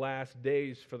living in the last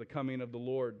days for the coming of the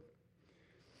Lord.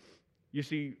 You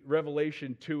see,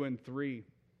 Revelation 2 and 3,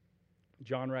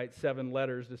 John writes 7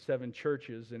 letters to 7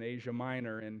 churches in Asia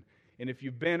Minor. And if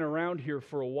you've been around here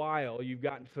for a while, you've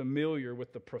gotten familiar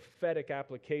with the prophetic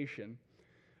application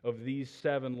of these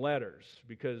 7 letters.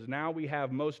 Because now we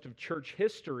have most of church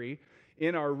history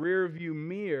in our rearview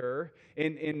mirror,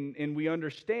 and we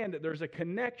understand that there's a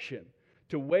connection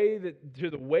to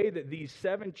the way that these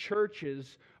 7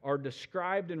 churches are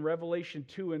described in Revelation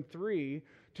 2 and 3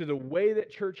 to the way that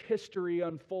church history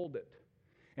unfolded.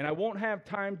 And I won't have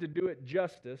time to do it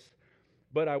justice,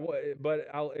 but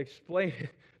I'll explain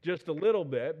it just a little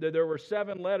bit. That there were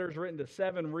 7 letters written to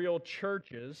 7 real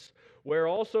churches, where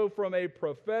also from a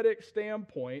prophetic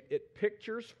standpoint, it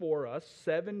pictures for us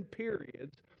 7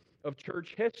 periods of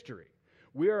church history.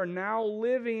 We are now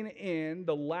living in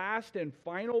the last and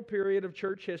final period of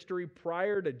church history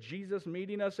prior to Jesus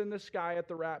meeting us in the sky at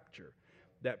the rapture.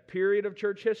 That period of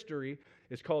church history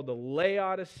is called the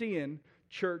Laodicean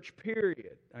church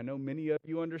period. I know many of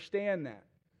you understand that.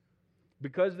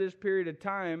 Because this period of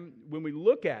time, when we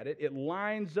look at it, it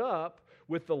lines up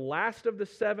with the last of the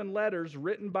 7 letters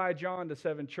written by John to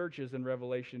 7 churches in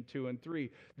Revelation 2 and 3.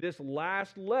 This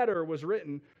last letter was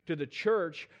written to the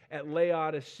church at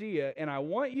Laodicea, and I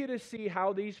want you to see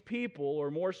how these people,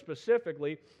 or more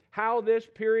specifically, how this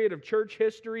period of church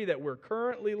history that we're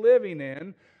currently living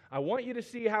in, I want you to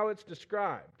see how it's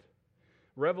described.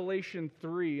 Revelation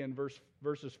 3 and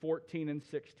verses 14 and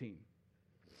 16.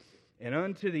 And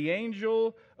unto the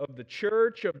angel of the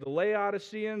church of the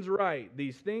Laodiceans write,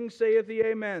 These things saith the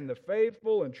Amen, the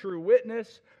faithful and true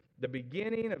witness, the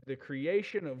beginning of the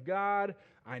creation of God.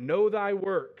 I know thy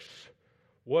works.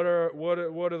 What are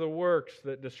the works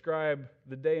that describe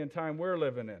the day and time we're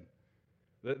living in?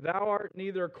 That thou art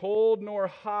neither cold nor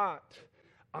hot.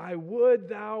 I would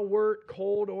thou wert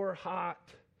cold or hot.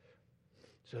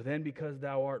 So then, because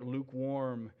thou art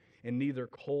lukewarm and neither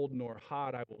cold nor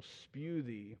hot, I will spew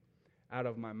thee out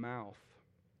of my mouth.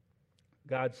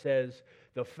 God says,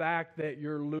 the fact that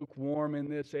you're lukewarm in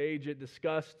this age, it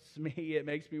disgusts me. It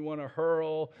makes me want to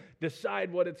hurl.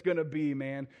 Decide what it's going to be,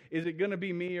 man. Is it going to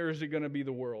be me or is it going to be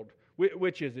the world?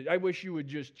 Which is it? I wish you would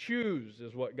just choose,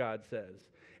 is what God says.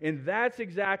 And that's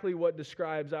exactly what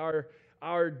describes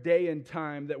our day and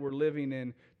time that we're living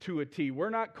in to a T. We're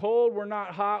not cold, we're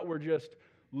not hot, we're just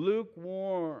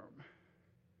lukewarm.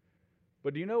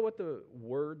 But do you know what the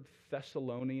word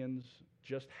Thessalonians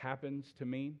just happens to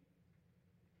mean?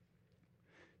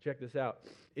 Check this out.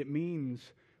 It means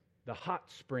the hot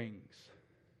springs.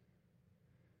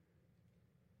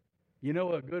 You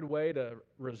know a good way to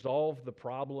resolve the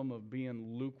problem of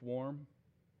being lukewarm?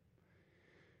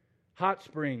 Hot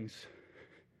springs.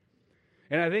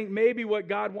 And I think maybe what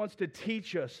God wants to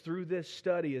teach us through this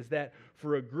study is that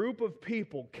for a group of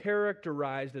people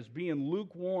characterized as being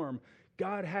lukewarm,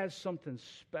 God has something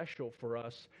special for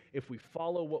us if we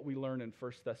follow what we learn in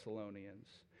 1 Thessalonians.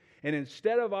 And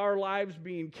instead of our lives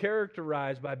being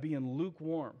characterized by being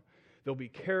lukewarm, they'll be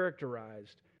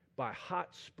characterized by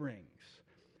hot springs.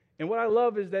 And what I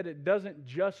love is that it doesn't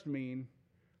just mean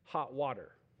hot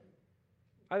water.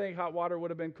 I think hot water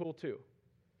would have been cool too.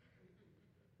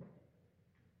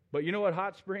 But you know what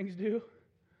hot springs do?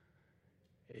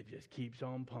 It just keeps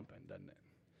on pumping, doesn't it?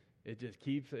 It just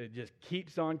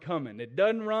keeps on coming. It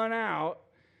doesn't run out.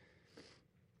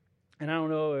 And I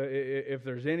don't know if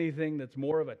there's anything that's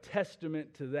more of a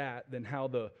testament to that than how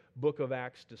the book of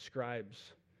Acts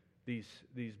describes these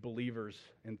believers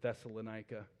in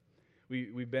Thessalonica.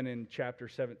 We've been in chapter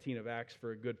 17 of Acts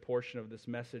for a good portion of this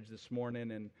message this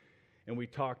morning, and we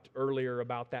talked earlier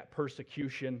about that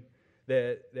persecution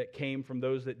that came from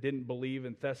those that didn't believe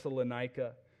in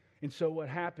Thessalonica. And so what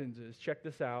happens is, check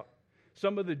this out,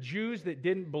 some of the Jews that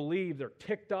didn't believe, they're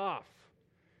ticked off.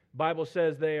 The Bible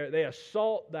says they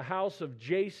assault the house of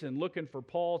Jason looking for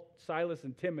Paul, Silas,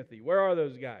 and Timothy. Where are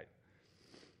those guys?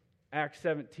 Acts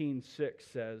 17:6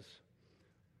 says,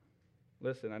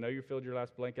 Listen, I know you filled your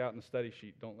last blank out in the study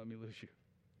sheet. Don't let me lose you.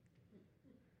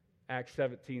 Acts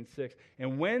 17:6.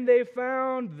 And when they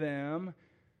found them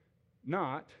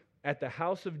not at the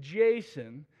house of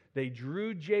Jason, they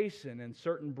drew Jason and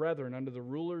certain brethren unto the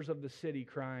rulers of the city,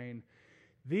 crying,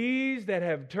 These that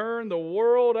have turned the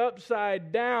world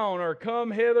upside down are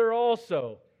come hither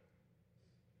also.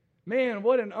 Man,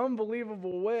 what an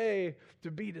unbelievable way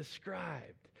to be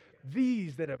described.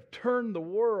 These that have turned the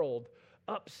world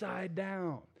upside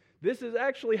down. This is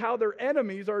actually how their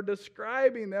enemies are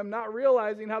describing them, not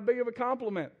realizing how big of a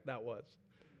compliment that was.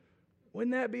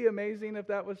 Wouldn't that be amazing if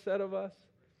that was said of us?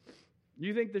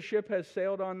 You think the ship has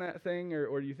sailed on that thing,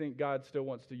 or do you think God still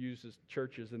wants to use his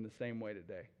churches in the same way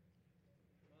today?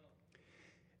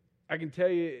 I can tell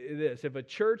you this, if a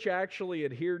church actually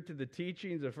adhered to the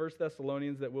teachings of 1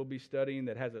 Thessalonians that we'll be studying,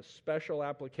 that has a special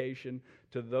application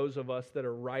to those of us that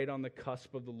are right on the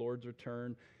cusp of the Lord's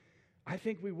return, I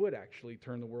think we would actually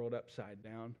turn the world upside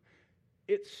down.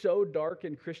 It's so dark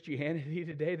in Christianity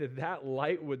today that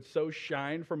light would so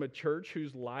shine from a church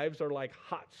whose lives are like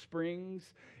hot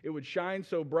springs. It would shine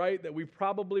so bright that we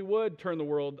probably would turn the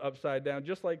world upside down,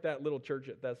 just like that little church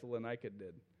at Thessalonica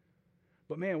did.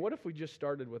 But man, what if we just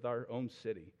started with our own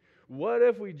city? What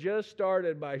if we just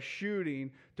started by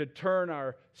shooting to turn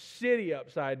our city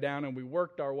upside down and we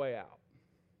worked our way out?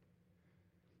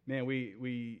 Man,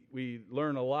 we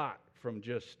learn a lot from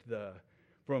just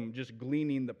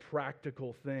gleaning the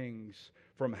practical things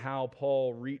from how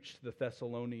Paul reached the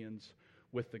Thessalonians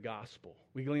with the gospel.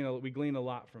 We glean a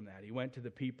lot from that. He went to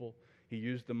the people. He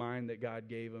used the mind that God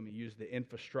gave him. He used the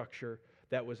infrastructure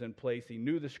that was in place. He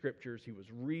knew the scriptures. He was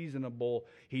reasonable.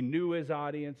 He knew his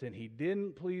audience, and he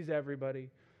didn't please everybody,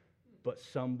 but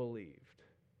some believed.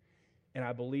 And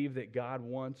I believe that God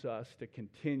wants us to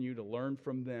continue to learn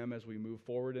from them as we move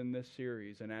forward in this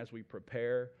series and as we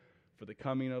prepare for the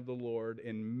coming of the Lord.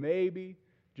 And maybe,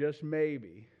 just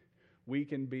maybe, we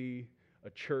can be a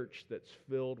church that's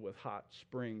filled with hot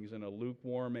springs in a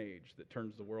lukewarm age that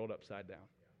turns the world upside down.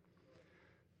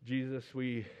 Jesus,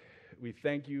 we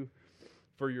thank you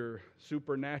for your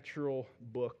supernatural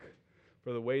book,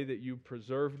 for the way that you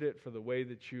preserved it, for the way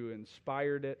that you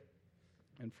inspired it,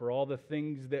 and for all the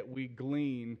things that we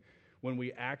glean when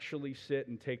we actually sit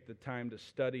and take the time to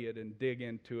study it and dig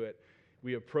into it.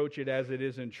 We approach it as it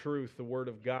is in truth, the Word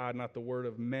of God, not the word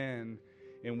of men,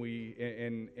 and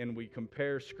we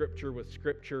compare Scripture with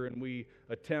Scripture, and we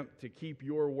attempt to keep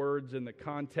your words in the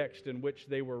context in which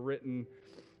they were written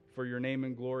for your name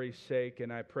and glory's sake.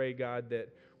 And I pray, God, that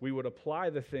we would apply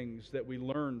the things that we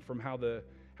learned from how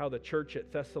the church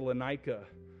at Thessalonica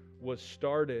was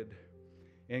started.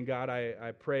 And God,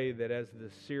 I pray that as the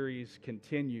series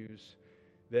continues,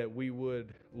 that we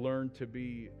would learn to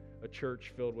be a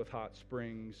church filled with hot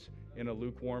springs in a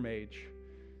lukewarm age.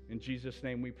 In Jesus'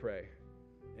 name we pray.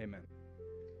 Amen.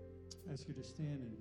 I ask you to stand and